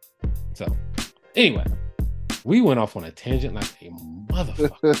 So, anyway, we went off on a tangent like a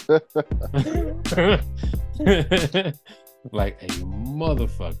motherfucker. Like a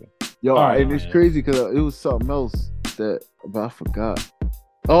motherfucker. Yo, and it's crazy because it was something else but I forgot.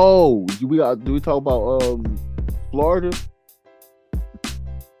 Oh, do we talk about Florida?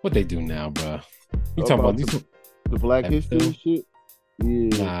 What they do now, bro? You talking about the Black History shit?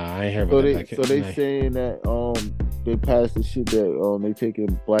 Yeah. Nah, I ain't heard about that. So they saying that they passed the shit that they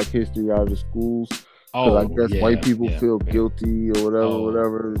taking Black History out of the schools. Oh, I guess white people feel guilty or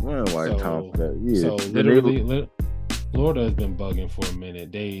whatever. Man, white time for that. Yeah. So literally, Florida has been bugging for a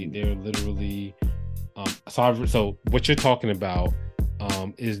minute. They're literally so what you're talking about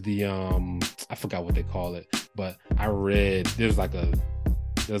is the I forgot what they call it, but I read there's like a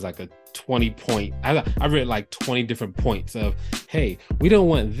 20 point. I read like 20 different points of, hey, we don't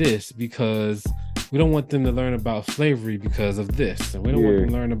want this because we don't want them to learn about slavery because of this, and we don't want them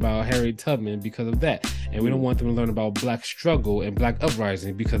to learn about Harriet Tubman because of that, and we don't want them to learn about Black struggle and Black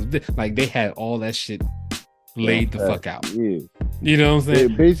uprising because of this. Like they had all that shit laid the fuck out. Yeah. You know what I'm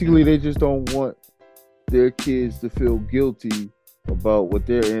saying? Basically, they just don't want their kids to feel guilty about what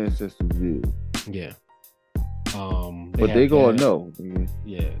their ancestors did. Yeah. But they gonna know.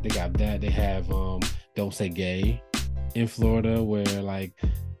 Yeah, they got that. They have Don't Say Gay in Florida, where like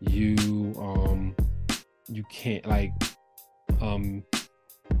you can't like I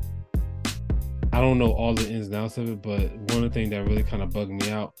don't know all the ins and outs of it, but one of the things that really kind of bugged me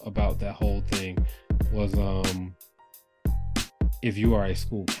out about that whole thing was if you are a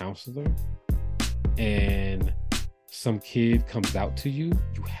school counselor and some kid comes out to you,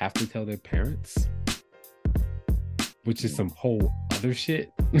 you have to tell their parents, which is some whole other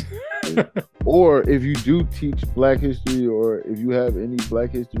shit. Or if you do teach Black history, or if you have any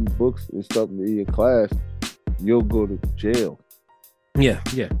Black history books and stuff in your class, you'll go to jail. Yeah.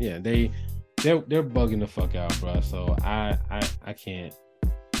 They're bugging the fuck out, bro. So I can't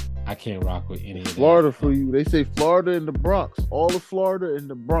rock with any of that. Florida for you. They say Florida and the Bronx. All of Florida and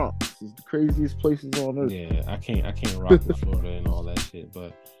the Bronx is the craziest places on earth. Yeah, I can't rock with Florida and all that shit.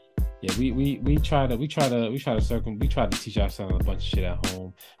 But yeah, we try to teach our son a bunch of shit at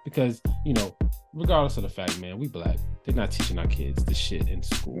home because, you know, regardless of the fact, man, we Black. They're not teaching our kids the shit in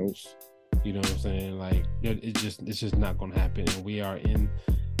schools. You know what I'm saying? Like it's just not gonna happen. And we are in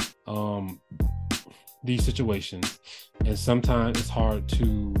these situations, and sometimes it's hard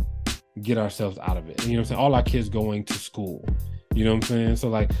to get ourselves out of it. And, you know what I'm saying? All our kids going to school. You know what I'm saying? So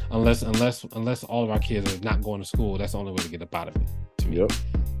like unless all of our kids are not going to school, that's the only way to get up out of it. To me. Yep.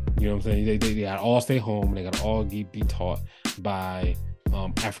 You know what I'm saying? They gotta all stay home, and they gotta all be taught by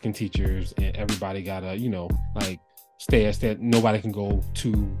African teachers, and everybody gotta, you know, like stay. Nobody can go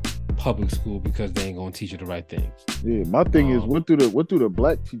to public school because they ain't gonna teach you the right things. Yeah, my thing is, what do the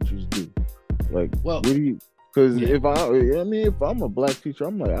Black teachers do? Like, well, what do you? Because if I'm a Black teacher,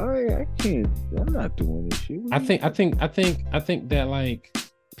 I'm like, I can't. I'm not doing this shit. I think that like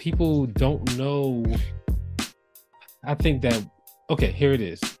people don't know. I think that. Okay, here it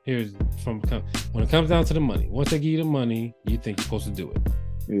is. Here's when it comes down to the money. Once they give you the money, you think you're supposed to do it.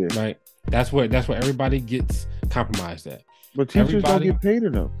 Yeah. Right. That's where everybody gets compromised at. But teachers don't get paid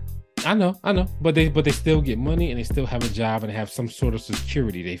enough. I know. But they still get money, and they still have a job, and they have some sort of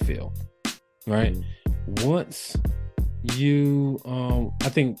security they feel. Right. Once you I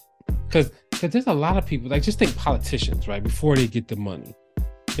think because there's a lot of people, like, just think politicians, right? Before they get the money,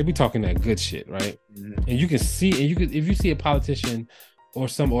 they be talking that good shit, right? Mm-hmm. And you can see, if you see a politician or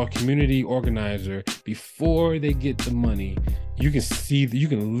a community organizer before they get the money, you can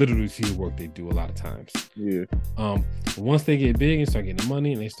literally see the work they do a lot of times. Yeah. Once they get big and start getting the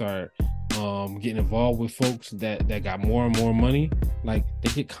money, and they start getting involved with folks that got more and more money, like, they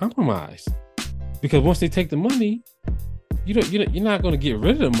get compromised. Because once they take the money, you're not going to get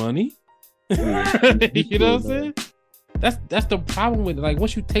rid of the money. You know what I'm saying? That's the problem with it. Like,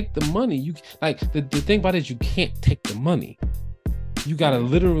 once you take the money, you like the thing about it is you can't take the money. You gotta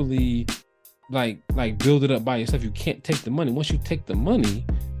literally like build it up by yourself. You can't take the money. Once you take the money,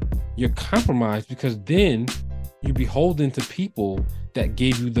 you're compromised, because then you're beholden to people that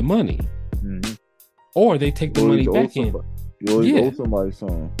gave you the money. Mm-hmm. Or they take the money back in. You always owe somebody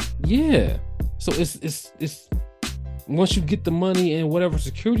something. Yeah. So it's once you get the money and whatever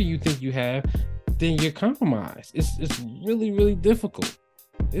security you think you have, then you're compromised. It's really, really difficult.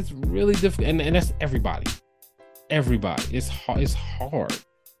 It's really difficult, and that's everybody. It's hard.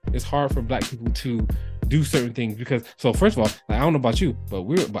 It's hard for Black people to do certain things because. So first of all, like, I don't know about you, but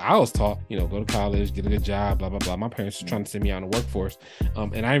I was taught, go to college, get a good job, blah blah blah. My parents were trying to send me out in the workforce,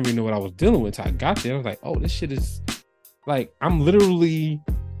 and I didn't really know what I was dealing with until I got there. I was like, oh, this shit is like I'm literally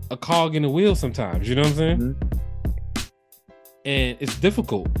a cog in the wheel sometimes. You know what I'm saying? Mm-hmm. And it's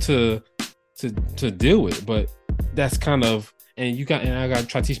difficult to deal with, but that's kind of I got to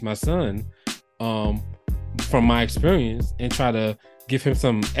try to teach my son from my experience and try to give him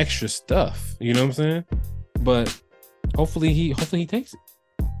some extra stuff. You know what I'm saying? But hopefully he takes it.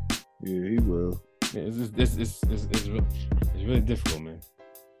 Yeah, he will. Yeah, it's really difficult, man.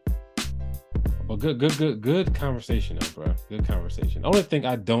 But good conversation, though, bro. Good conversation. The only thing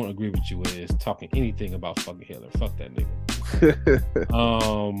I don't agree with you with is talking anything about fucking Hitler. Fuck that nigga.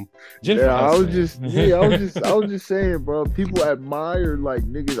 Jennifer I was just saying, bro. People admire like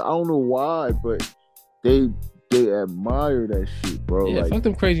niggas. I don't know why, but they admire that shit, bro. Yeah, like, fuck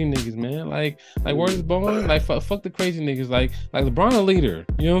them crazy niggas, man. Like word is born. Like fuck the crazy niggas. Like LeBron a leader.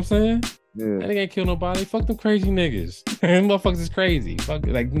 You know what I'm saying? Yeah. That nigga ain't kill nobody. Fuck them crazy niggas. Them motherfuckers is crazy. Fuck,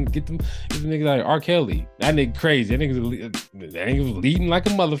 like get them niggas like R. Kelly. That nigga crazy. That nigga was leading like a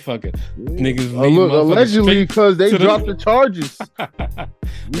motherfucker. Yeah. Niggas look, allegedly because they dropped the charges.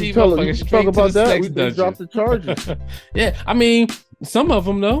 You talk about that? They dropped the charges. Yeah, I mean, some of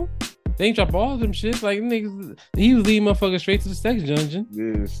them though. They ain't drop all of them shit. Like niggas, he was leading motherfuckers straight to the sex dungeon.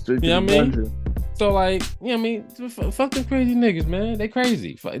 Yeah, straight to the dungeon. So like, fuck them crazy niggas, man. They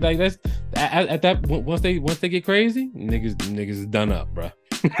crazy. Like that's at that once they get crazy, niggas is done up, bro.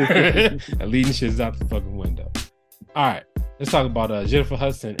 Leading shit's out the fucking window. All right, let's talk about Jennifer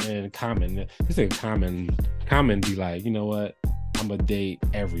Hudson and Common. This nigga Common be like, you know what? I'm gonna date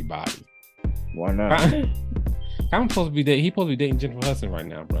everybody. Why not? Common's supposed to be dating. He supposed to be dating Jennifer Hudson right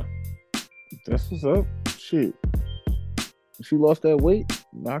now, bro. That's what's up. Shit. She lost that weight,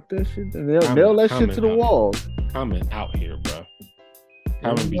 knocked that shit. Nail that shit to the wall. Common out here, bro.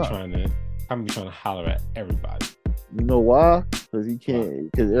 Common be trying to holler at everybody. You know why? Because he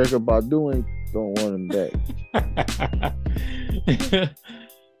can't. Because Erykah Badu don't want him back.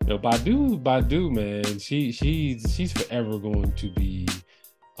 No, Badu, man. She's forever going to be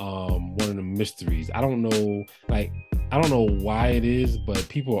one of the mysteries. I don't know why it is, but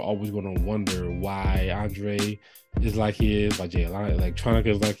people are always going to wonder why Andre is like he is, why Jay Electronica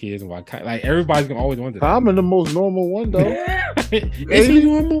is like he is, and why like everybody's gonna always wonder. I'm the most normal one though. Is he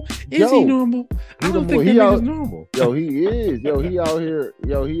normal? He normal? I don't think that nigga's normal. Yo, he is. He out here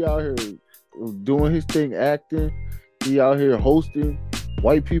doing his thing, acting. He out here hosting.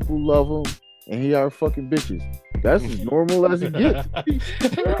 White people love him, and he out fucking bitches. That's as normal as it gets.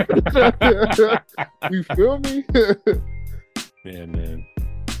 You feel me? Yeah, man.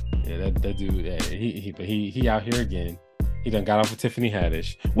 Yeah, that dude. Yeah, he out here again. He done got off with Tiffany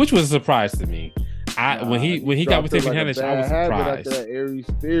Haddish, which was a surprise to me. When he got with Tiffany Haddish, I was surprised. After that Aries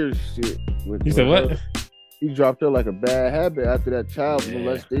Spears shit. You said what? He dropped her like a bad habit after that child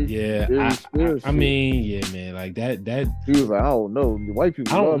molestation. Yeah, I mean, yeah, man, like that. He was like, I don't know, the white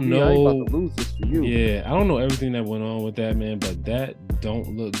people. I don't know. I ain't about to lose this for you. Yeah, I don't know everything that went on with that, man, but that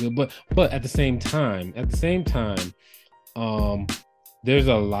don't look good. But at the same time, there's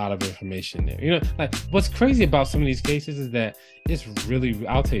a lot of information there. You know, like what's crazy about some of these cases is that it's really,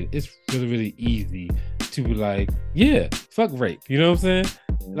 I'll tell you, it's really, really easy to be like, yeah, fuck rape. You know what I'm saying?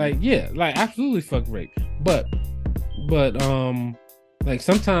 Like, yeah, like absolutely fuck rape. But like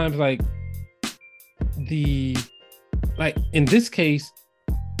sometimes like in this case,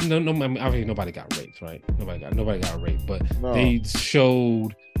 no, I mean, obviously nobody got raped, right? Nobody got raped, but they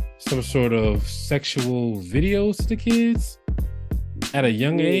showed some sort of sexual videos to the kids at a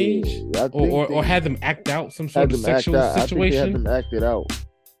young age, or had them act out some sort of sexual situation. I think they had them act it out.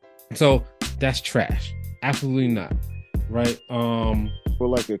 So that's trash. Absolutely not. Right. For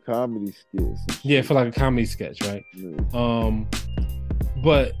like a comedy sketch. Yeah, for like a comedy sketch, right? Yeah.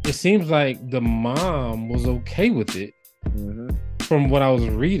 But it seems like the mom was okay with it, from what I was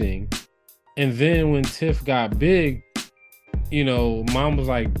reading. And then when Tiff got big, you know, mom was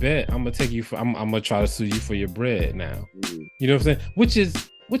like, bet I'm gonna take you for I'm gonna try to sue you for your bread now. You know what I'm saying?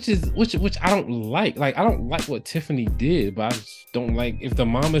 Which I don't like. Like, I don't like what Tiffany did, but I just don't like if the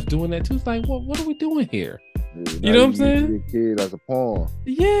mom is doing that too. It's like, what are we doing here? You know what I'm saying? Your kid as a pawn.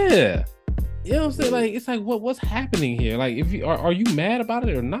 Yeah. You know what I'm saying? Like, it's like, what's happening here? Like, if you are you mad about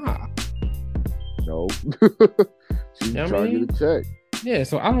it or not? No. She's trying to get a check. Yeah,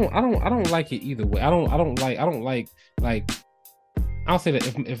 so I don't like it either way. I don't like I'll say that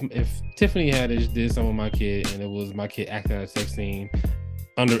if Tiffany Haddish did something with my kid and it was my kid acting out a sex scene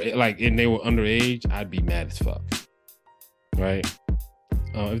and they were underage, I'd be mad as fuck. Right?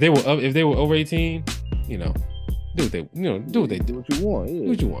 If they were over 18, you know, do what they do what they do. Do what you want. Yeah. Do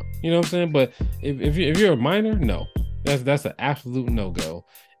what you want. You know what I'm saying? But if you're a minor, no, that's an absolute no go.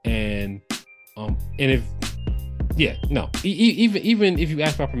 And if no, even if you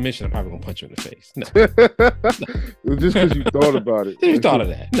ask my permission, I'm probably gonna punch you in the face. No, just because you thought about it. You thought of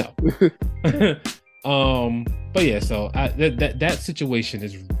that? No. But yeah, so that situation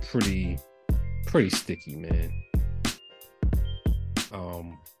is pretty sticky, man.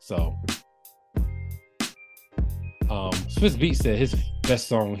 Swiss Beats said his best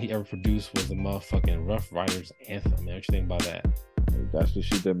song he ever produced was the motherfucking Rough Riders anthem. Man, what you think about that? That's the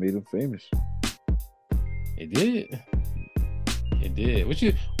shit that made him famous. It did. What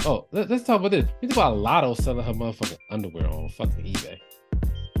you? Oh, let's talk about this. We talk about Lotto selling her motherfucking underwear on fucking eBay.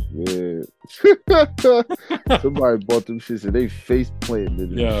 Yeah. Somebody bought them shits and they face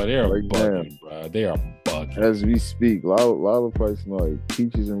planted. Yo, they are like bugging, bro. They are bugging. As we speak, Lotto probably smell like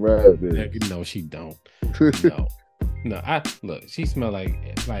peaches and raspberries. No, she don't. No. Look. She smell like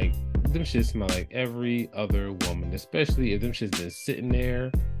them shits smell like every other woman, especially if them shits been sitting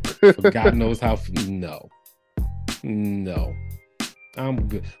there for God knows how. No. I'm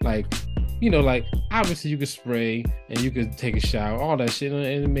good. Like obviously you could spray and you could take a shower, all that shit, and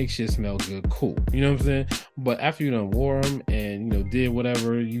it makes shit smell good. Cool. You know what I'm saying? But after you done wore them and did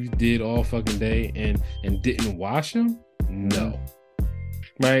whatever you did all fucking day and didn't wash them, no.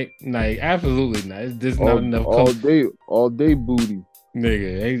 Right? Like absolutely not. There's not enough all day booty.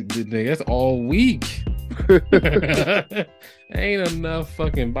 Nigga, that's all week. Ain't enough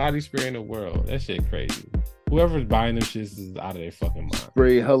fucking body spray in the world. That shit crazy. Whoever's buying them shits is out of their fucking mind.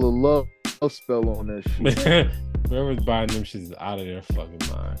 Spray hella love spell on that shit. Whoever's buying them shits is out of their fucking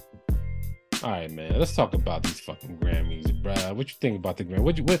mind. All right, man. Let's talk about these fucking Grammys, bruh. What you think about the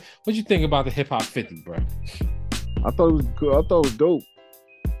Grammys? What you think about the Hip Hop 50, bruh? I thought it was good. I thought it was dope.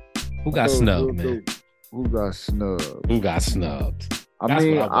 Who got snubbed, man? Who got snubbed?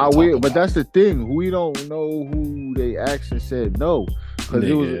 But that's the thing. We don't know who they actually said no.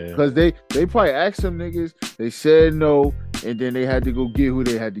 Because they probably asked some niggas, they said no, and then they had to go get who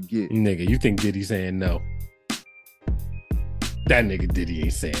they had to get. Nigga, you think Diddy saying no? That nigga Diddy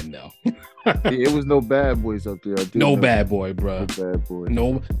ain't saying no. It was no bad boys up there. No bad boy, bro. No bad boy.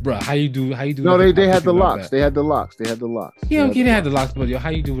 No, bro. How you do? No, they had the locks. They had the locks. Yeah, they had the locks, but yo, how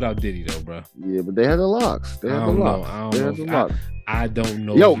you do without Diddy though, bro? Yeah, but they had the locks. I don't know. I don't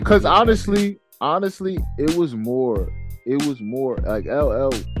know. Yo, because honestly, it was more like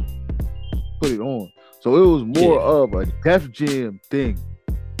LL put it on. So it was more of a Def Jam thing.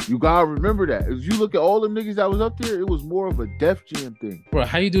 You gotta remember that. If you look at all the niggas that was up there, it was more of a Def Jam thing. Bro,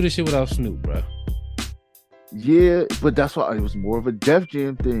 how you do this shit without Snoop, bro? Yeah, but that's why it was more of a Def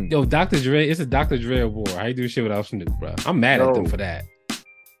Jam thing. Yo, Dr. Dre, it's a Dr. Dre award. How you do this shit without Snoop, bro? I'm mad at them for that.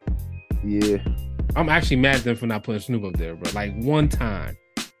 Yeah. I'm actually mad at them for not putting Snoop up there, bro. Like one time.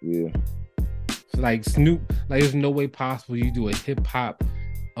 Yeah. Like Snoop, like there's no way possible you do a hip hop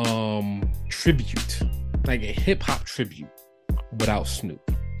tribute. Like a hip hop tribute without Snoop.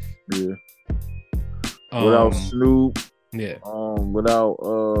 Yeah. Without Snoop. Yeah. Without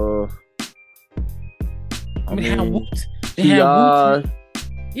they had Wu-Tang.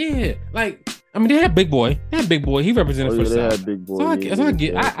 Yeah. Like they had Big Boy. He represented for the South. They had Big Boy.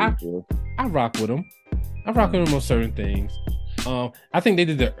 I rock with him. I rock with him on certain things. I think they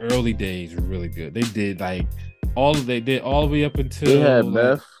did the early days really good. They did all the way up until they had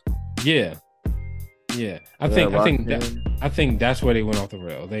Meth. Yeah. I think that's where they went off the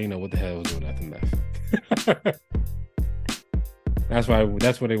rail. They didn't know what the hell was doing after Meth. That's where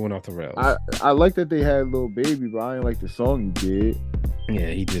they went off the rails. I like that they had Lil Baby, but I didn't like the song he did. Yeah,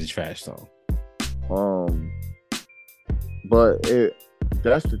 he did a trash song. But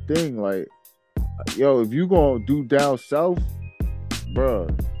that's the thing. Like, yo, if you gonna do down south, bruh,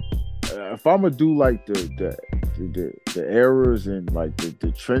 if I'm gonna do like the eras and like the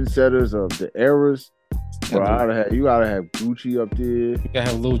trendsetters of the eras, bro, you gotta have Gucci up there. You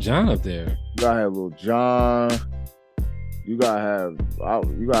gotta have Lil Jon up there. You gotta have Lil Jon. You gotta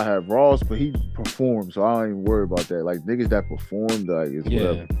have Ross, but he performed, so I don't even worry about that. Like niggas that performed, like it's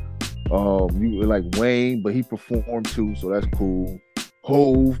whatever. You like Wayne, but he performed too, so that's cool.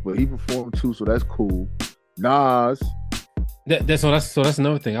 Hove, but he performed too, so that's cool. Nas. That's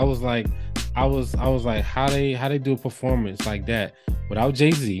another thing. I was like, how they do a performance like that without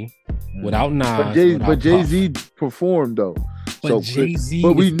Jay-Z, without Nas, but Jay-Z performed though. But Jay-Z,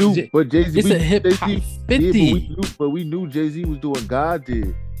 but we knew, but Jay-Z, it's a hip hop 50. Yeah, but we knew Jay-Z was doing God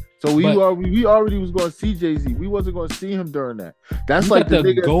did. So we already was going to see Jay-Z. We wasn't going to see him during that. That's like the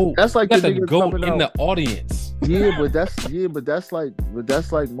nigga. That's like the nigga go coming in out. the audience. But that's like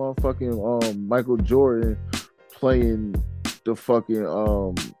motherfucking Michael Jordan playing the fucking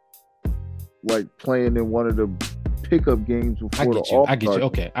like playing in one of the pickup games I before the get you. I get you. All-Star.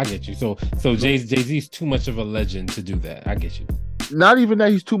 Okay, I get you. So Jay-Z's too much of a legend to do that. I get you. Not even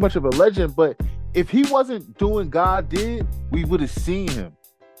that he's too much of a legend, but if he wasn't doing God did, we would have seen him.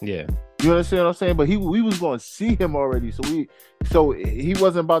 Yeah. You understand what I'm saying? But we was going to see him already, so he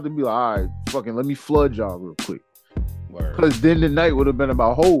wasn't about to be like, all right, fucking let me flood y'all real quick. Because then the night would have been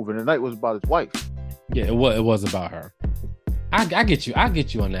about Hove, and the night was about his wife. Yeah, it was about her. I get you. I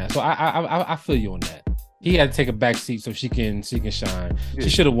get you on that. So I feel you on that. He had to take a back seat so she can shine. Yeah. She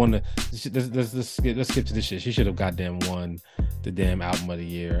should have won let's skip to this shit. She should have goddamn won the damn album of the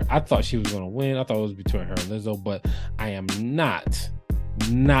year. I thought she was gonna win. I thought it was between her and Lizzo, but I am not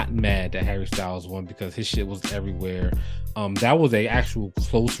mad that Harry Styles won because his shit was everywhere. That was a actual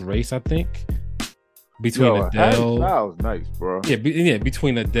close race, I think. Between Adele, Harry Styles, nice, bro. Yeah,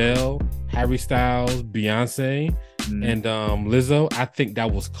 between Adele, Harry Styles, Beyonce, and Lizzo, I think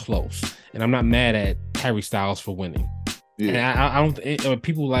that was close. And I'm not mad at Harry Styles for winning. Yeah. And I don't.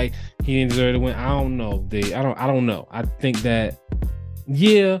 People like he didn't deserve to win. I don't know. I don't know. I think that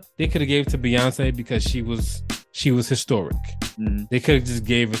they could have gave it to Beyonce because she was historic. Mm-hmm. They could have just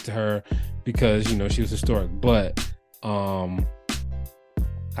gave it to her because she was historic. But I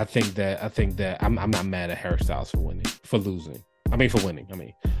think that I'm not mad at Harry Styles for winning.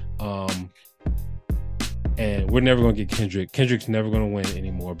 And we're never gonna get Kendrick. Kendrick's never gonna win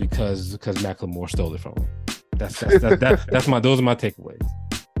anymore because Macklemore stole it from him. Those are my takeaways.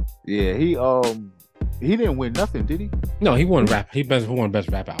 Yeah, he didn't win nothing, did he? No, he won rap. He won best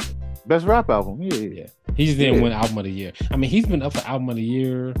rap album. Best rap album, yeah. He just didn't win album of the year. I mean, he's been up for album of the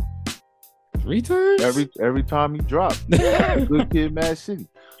year 3 times. Every time he dropped. Good Kid, Mad City.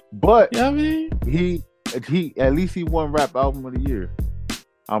 But he at least he won rap album of the year.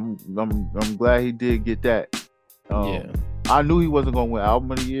 I'm glad he did get that. I knew he wasn't gonna win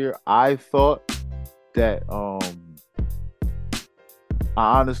album of the year. I thought that I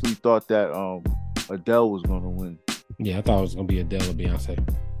honestly thought that Adele was gonna win. Yeah, I thought it was gonna be Adele or Beyonce.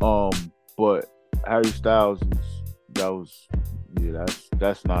 But Harry Styles that's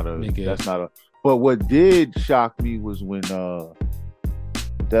not a. But what did shock me was when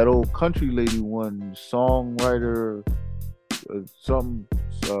that old country lady won songwriter something.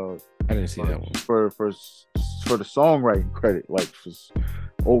 I didn't see that one for the songwriting credit, like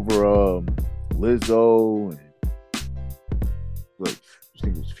over Lizzo and like I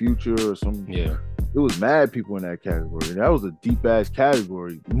think it was Future or something. Yeah, it was mad people in that category. That was a deep ass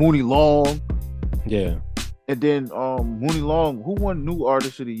category. Mooney Long. Yeah. And then Mooney Long, who won New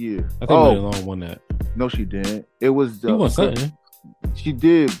Artist of the Year? I think Mooney Long won that. No, she didn't. It was he won something. She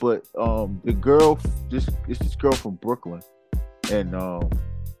did, but the girl, this girl from Brooklyn, and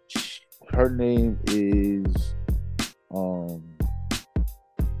her name is hold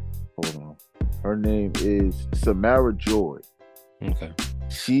on. Her name is Samara Joy. Okay.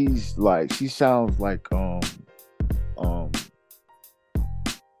 She sounds like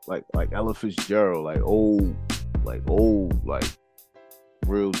Ella Fitzgerald, like old,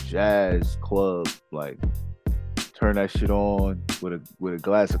 real jazz club, like turn that shit on with a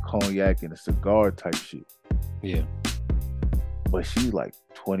glass of cognac and a cigar type shit. Yeah. But she's like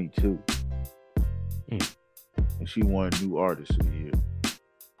 22. And she won New Artist of the Year.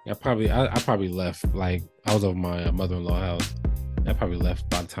 I probably left, like I was over my mother-in-law house. I probably left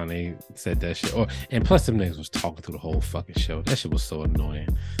by the time they said that shit. And plus them niggas was talking through the whole fucking show. That shit was so annoying.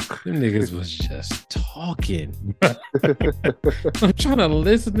 Them niggas was just talking. I'm trying to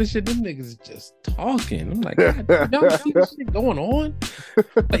listen to shit. Them niggas just talking. I'm like, y'all see this shit going on?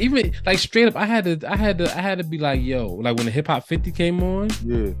 Like, even like straight up, I had to be like, yo, like when the Hip Hop 50 came on,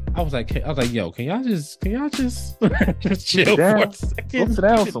 yeah, I was like, yo, can y'all just just chill for a second? Go sit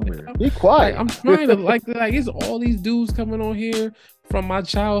down somewhere. Be quiet. Like, I'm trying to like it's all these dudes coming on here from my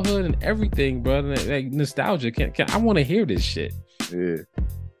childhood and everything, bro. Like nostalgia. I want to hear this shit. Yeah.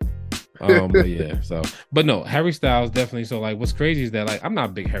 But yeah. So, but no, Harry Styles definitely. So, like, what's crazy is that like I'm not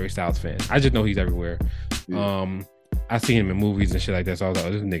a big Harry Styles fan. I just know he's everywhere. Yeah. I see him in movies and shit like that. So I was like,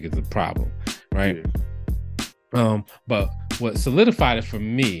 oh, this nigga's a problem, right? Yeah. But what solidified it for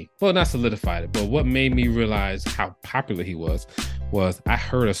me, well, not solidified it, but what made me realize how popular he was I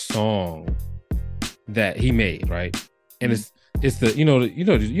heard a song that he made, right? And it's the you know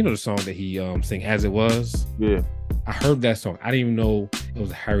the song that he sang As It Was. Yeah. I heard that song. I didn't even know it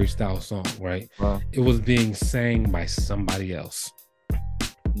was a Harry Styles song, right? Wow. It was being sang by somebody else.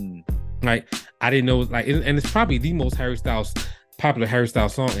 Like I didn't know, like, and it's probably the most popular Harry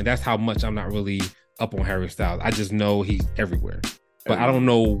Styles song, and that's how much I'm not really up on Harry Styles. I just know he's everywhere, but I don't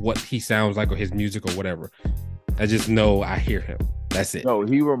know what he sounds like or his music or whatever. I just know I hear him. That's it. No,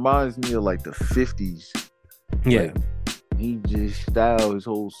 he reminds me of like the 50s. Yeah. Like, he just style, his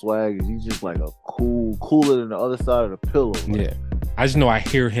whole swag. He's just like a cooler than the other side of the pillow. Like. Yeah. I just know I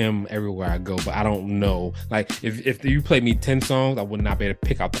hear him everywhere I go, but I don't know. Like, if you play me 10 songs, I would not be able to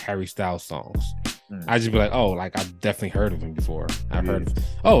pick out the Harry Styles songs. I just be like, oh, like I've definitely heard of him before. I've heard of him.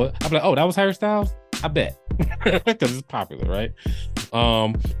 Oh, I'd be like, oh, that was Harry Styles? I bet. Because it's popular, right?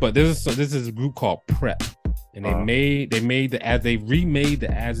 But this is a group called Prep. And they remade the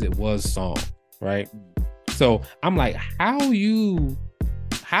As It Was song, right? So I'm like, how you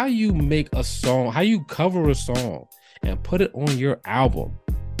make a song, how you cover a song and put it on your album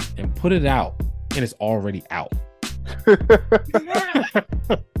and put it out and it's already out.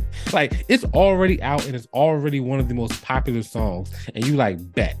 Like, it's already out and it's already one of the most popular songs, and you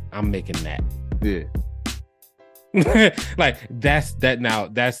like, bet I'm making that. Yeah. Like, that's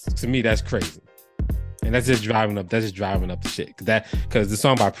to me, that's crazy. And that's just driving up the shit. Because the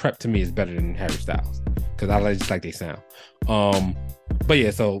song by Prep to me is better than Harry Styles. Because I just like they sound. But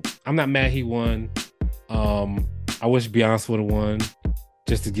yeah, so I'm not mad he won. I wish Beyonce would have won,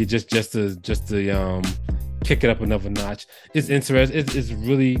 just to get just to kick it up another notch. It's interesting. It's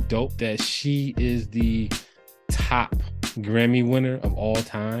really dope that she is the top Grammy winner of all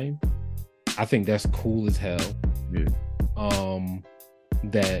time. I think that's cool as hell. Yeah.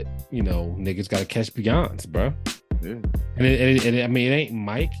 That, you know, niggas gotta catch Beyonce, bro. Yeah. And I mean, it ain't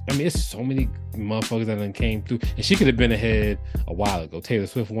Mike. I mean, it's so many motherfuckers that done came through, and she could have been ahead a while ago. Taylor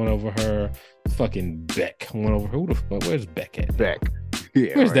Swift won over her. Fucking Beck won over her. Who the fuck? Where's Beck at? Beck.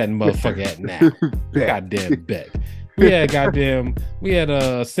 Yeah, where's that motherfucker at now? Goddamn Beck. We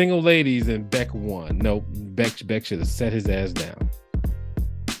had Single Ladies and Beck won. No, Beck should have set his ass down.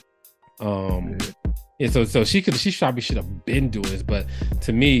 Yeah, so she probably should have been doing this, but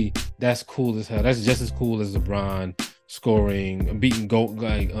to me, that's cool as hell. That's just as cool as LeBron scoring, beating going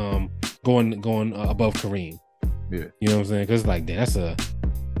above Kareem. Yeah, you know what I'm saying? Because like, that's a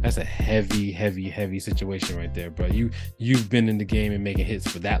heavy situation right there, bro. You've been in the game and making hits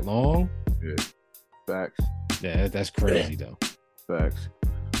for that long. Yeah, facts. Yeah, that's crazy though. Facts.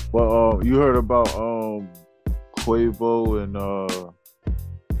 Well, you heard about Quavo and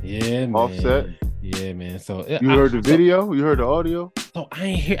yeah, man. Offset. Yeah, man. So you heard the video? You heard the audio? No, I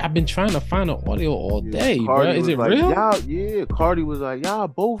ain't hear. I've been trying to find the audio all day, bro. Is it like, real? Cardi was like, y'all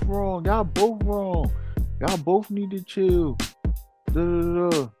both wrong. Y'all both need to chill.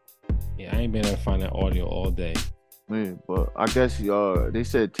 Yeah, I ain't been able to find that audio all day. Man, but I guess they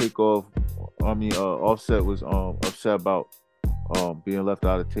said Offset was upset about being left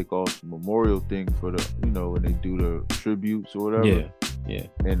out of Takeoff's memorial thing for the, you know, when they do the tributes or whatever. Yeah.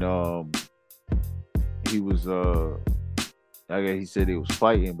 And he was I guess he said he was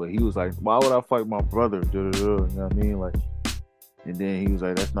fighting, but he was like, why would I fight my brother? You know what I mean? Like, and then he was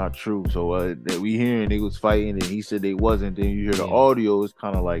like, that's not true. So that we hearing they was fighting and he said they wasn't. Then you hear the audio, it's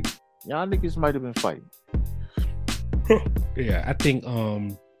kind of like, y'all niggas might have been fighting. Yeah, I think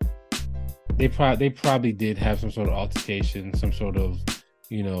they probably did have some sort of altercation, some sort of,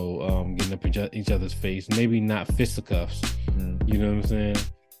 you know, getting up each other's face. Maybe not fisticuffs. You know what I'm saying?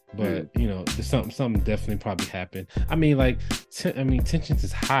 But you know, something definitely probably happened. I mean, like, tensions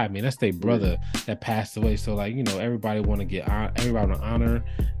is high. I mean, that's their brother that passed away. So, like, you know, everybody want to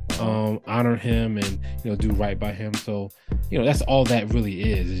honor him and, you know, do right by him. So, you know, that's all that really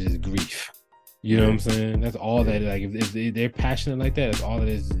is just grief. You know what I'm saying? That's all that. Like, if they're passionate like that, that's all that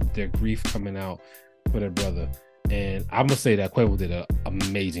is. Their grief coming out for their brother. And I'm gonna say that Quavo did an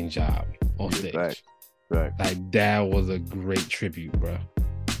amazing job on stage. Right. Like, that was a great tribute, bro.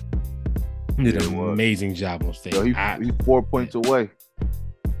 He did an amazing job on stage. Yo, he's 4 points away.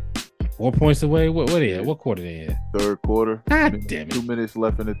 4 points away? What they at? What quarter they in? Third quarter. God damn it. 2 minutes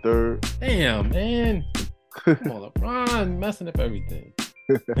left in the third. Damn, man. Come on, LeBron messing up everything.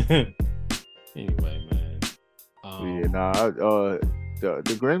 Anyway, man.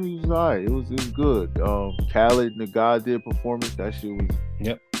 The Grammys was alright. It was good. Khaled and the God did performance. That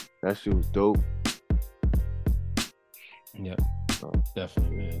shit was dope. Yep.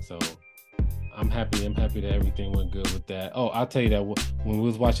 Definitely, man. So I'm happy that everything went good with that. Oh, I'll tell you that when we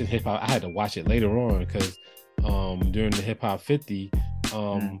was watching hip hop, I had to watch it later on because during the Hip Hop 50,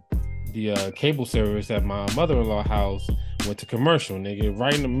 the cable service at my mother-in-law house went to commercial, nigga,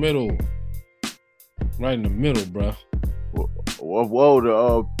 right in the middle, bro.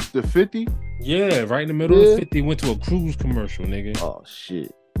 Whoa, the 50? Yeah, right in the middle of 50 went to a cruise commercial, nigga. Oh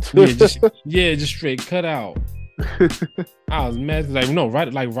shit. Just straight cut out. I was mad. Like no,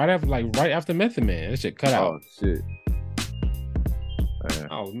 right after Method Man, that shit cut out. Oh shit. Man.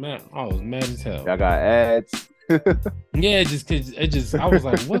 I was mad. I was mad as hell. I got ads. Yeah, it just. I was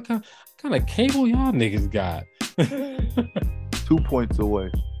like, what kind of cable y'all niggas got? 2 points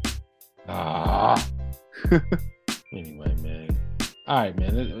away. Ah. Anyway, man. All right,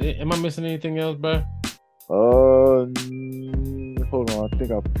 man. Am I missing anything else, bro? Hold on. I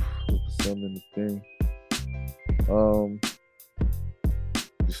think I put some in the thing.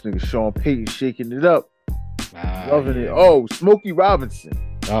 This nigga Sean Payton shaking it up, loving it. Oh, Smokey Robinson.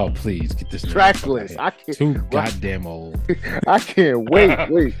 Oh, please get this Trackless. I can't. Too goddamn old. I can't wait. I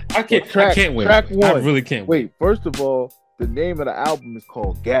can't wait. Track one. I really can't wait. First of all, the name of the album is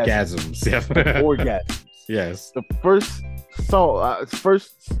called Gasms. Orgasms. Yes. The first song,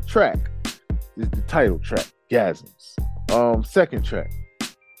 first track is the title track, Gasms. Second track,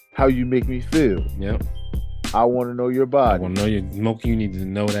 How You Make Me Feel. Yep. I Want to Know Your Body. I want to know your Smokey. You need to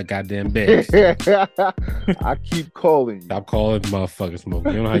know that goddamn bed. I keep calling you. Stop calling motherfucker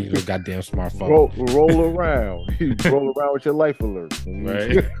Smokey. You don't know how you use a goddamn smartphone. Roll around. You roll around with your life alert.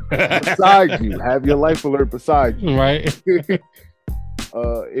 Right. Beside you. Have your life alert beside you. Right.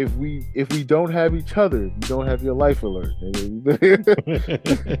 If we don't have each other, you don't have your life alert,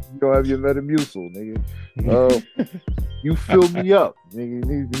 nigga. You don't have your Metamucil, nigga. You fill me up, nigga.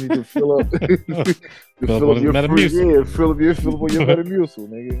 You need to fill up. Fill up your Metamucil. Yeah, fill up your Metamucil,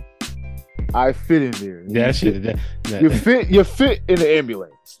 nigga. I fit in there. Yeah, shit. You fit in the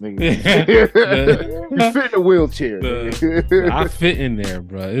ambulance, nigga. You fit in a wheelchair. Nigga. I fit in there,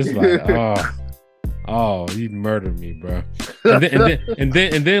 bro. It's like, oh, you murdered me, bro. And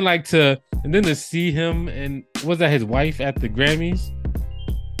then to see him and was that his wife at the Grammys?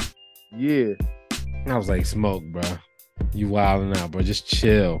 Yeah. I was like, Smoke, bro. You wilding out, bro. Just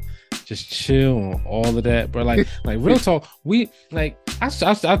chill on all of that, bro. Like real talk. We like I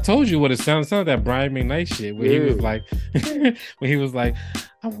told you what it sounded. It sounded that Brian McKnight shit where he was like,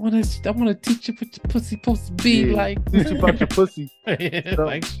 I wanna teach you what your pussy supposed to be like. Teach you about your pussy.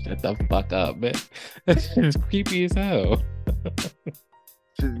 Like shut the fuck up, man. That shit is creepy as hell.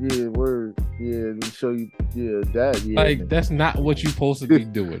 Yeah, word. Yeah, to show you. Yeah, that. Yeah, like man. That's not what you're supposed to be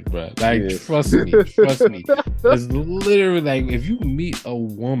doing, bro. Like, trust me. It's literally like if you meet a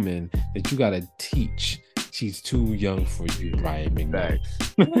woman that you gotta teach, she's too young for you, Brian McKnight.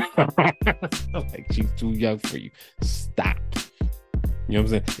 Like she's too young for you. Stop. You know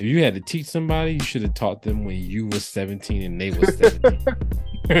what I'm saying? If you had to teach somebody, you should have taught them when you were 17 and they were 17.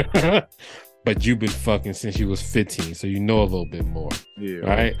 But you've been fucking since you was 15, so you know a little bit more. Yeah.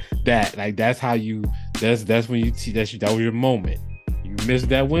 Right? That's how you. That's when you teach. That was your moment. You missed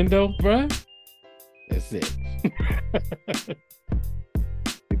that window, bro. That's it. They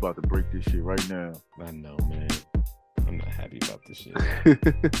about to break this shit right now. I know, man. I'm not happy about this shit.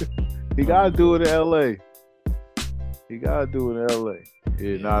 He gotta do it in LA.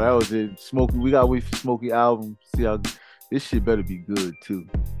 Yeah, nah, that was it. Smokey, we gotta wait for Smokey album. See how this shit better be good too.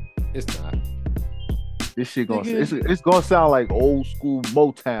 It's not. This shit it's gonna sound like old school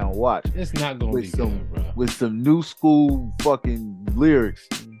Motown. Watch. It's not gonna be good, bro. With some new school fucking lyrics.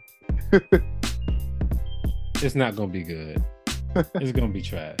 It's not gonna be good. It's gonna be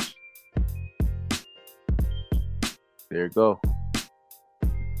trash. There you go.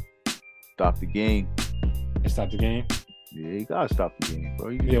 Stop the game. Stop the game? Yeah, you gotta stop the game,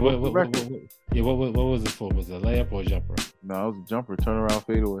 bro. What was it for? Was it a layup or a jumper? No, it was a jumper. Turn around,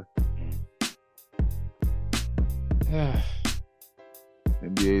 fade away.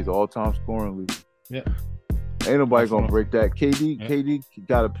 NBA's all-time scoring league. Yeah. Ain't nobody gonna break that. KD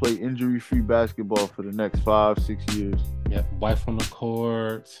gotta play injury-free basketball for the next 5-6 years. Yeah, wife on the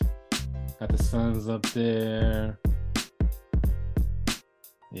court. Got the Suns up there.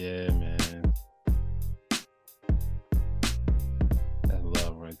 Yeah, man. That's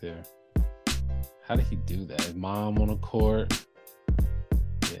love right there. How did he do that? His mom on the court.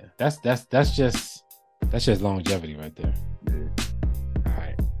 Yeah, that's just longevity right there. Yeah. All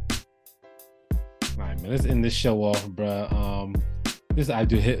right, man. Let's end this show off, bro. This I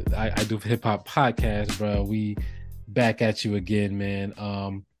do hip hop podcast, bro. We back at you again, man.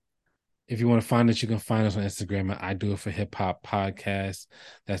 If you want to find us, you can find us on Instagram at I Do It For Hip Hop Podcast.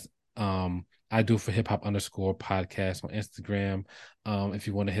 That's I Do It For Hip Hop _podcast on Instagram. If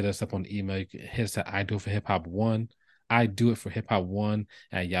you want to hit us up on email, you can hit us at I Do It For Hip Hop 1. I Do It For Hip Hop 1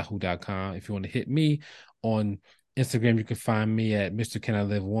 at yahoo.com. If you want to hit me on Instagram, you can find me at Mr. Can I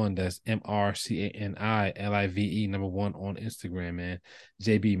Live 1. That's MrCanilive 1 on Instagram, man.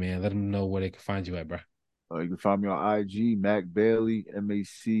 JB, man, let them know where they can find you at, bro. You can find me on IG, Mac Bailey,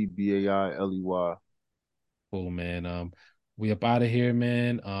 MacBailey. Cool, man. We up out of here,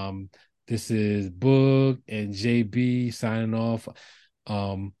 man. This is Boog and JB signing off.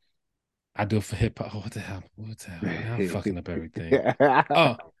 I do it for hip hop. Oh, what the hell? What the hell? Man, I'm fucking up everything.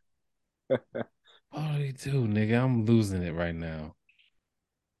 Oh, what do we do, nigga? I'm losing it right now.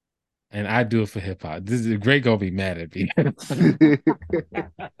 And I do it for hip hop. This is Great gonna be mad at me.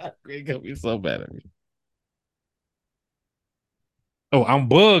 Great gonna be so mad at me. Oh, I'm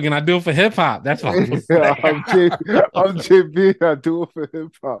Bug and I do it for hip hop. That's what I'm saying. I'm JB. I do it for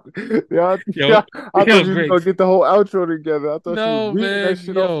hip hop. Yeah, I thought you were gonna get the whole outro together. I thought you was reading that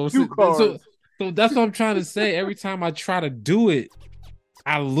shit off cue cards. So that's what I'm trying to say. Every time I try to do it,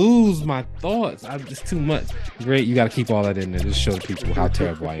 I lose my thoughts. It's too much. Great, you got to keep all that in there. Just show people how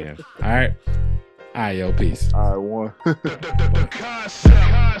terrible I am. All right, yo, peace. All right, one.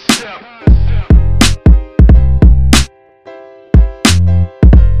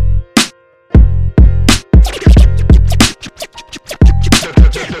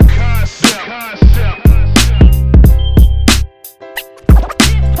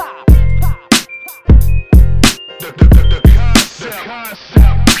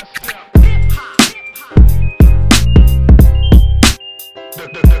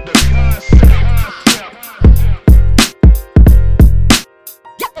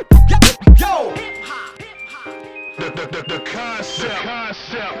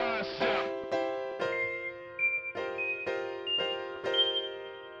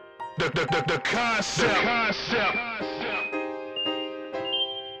 The concept.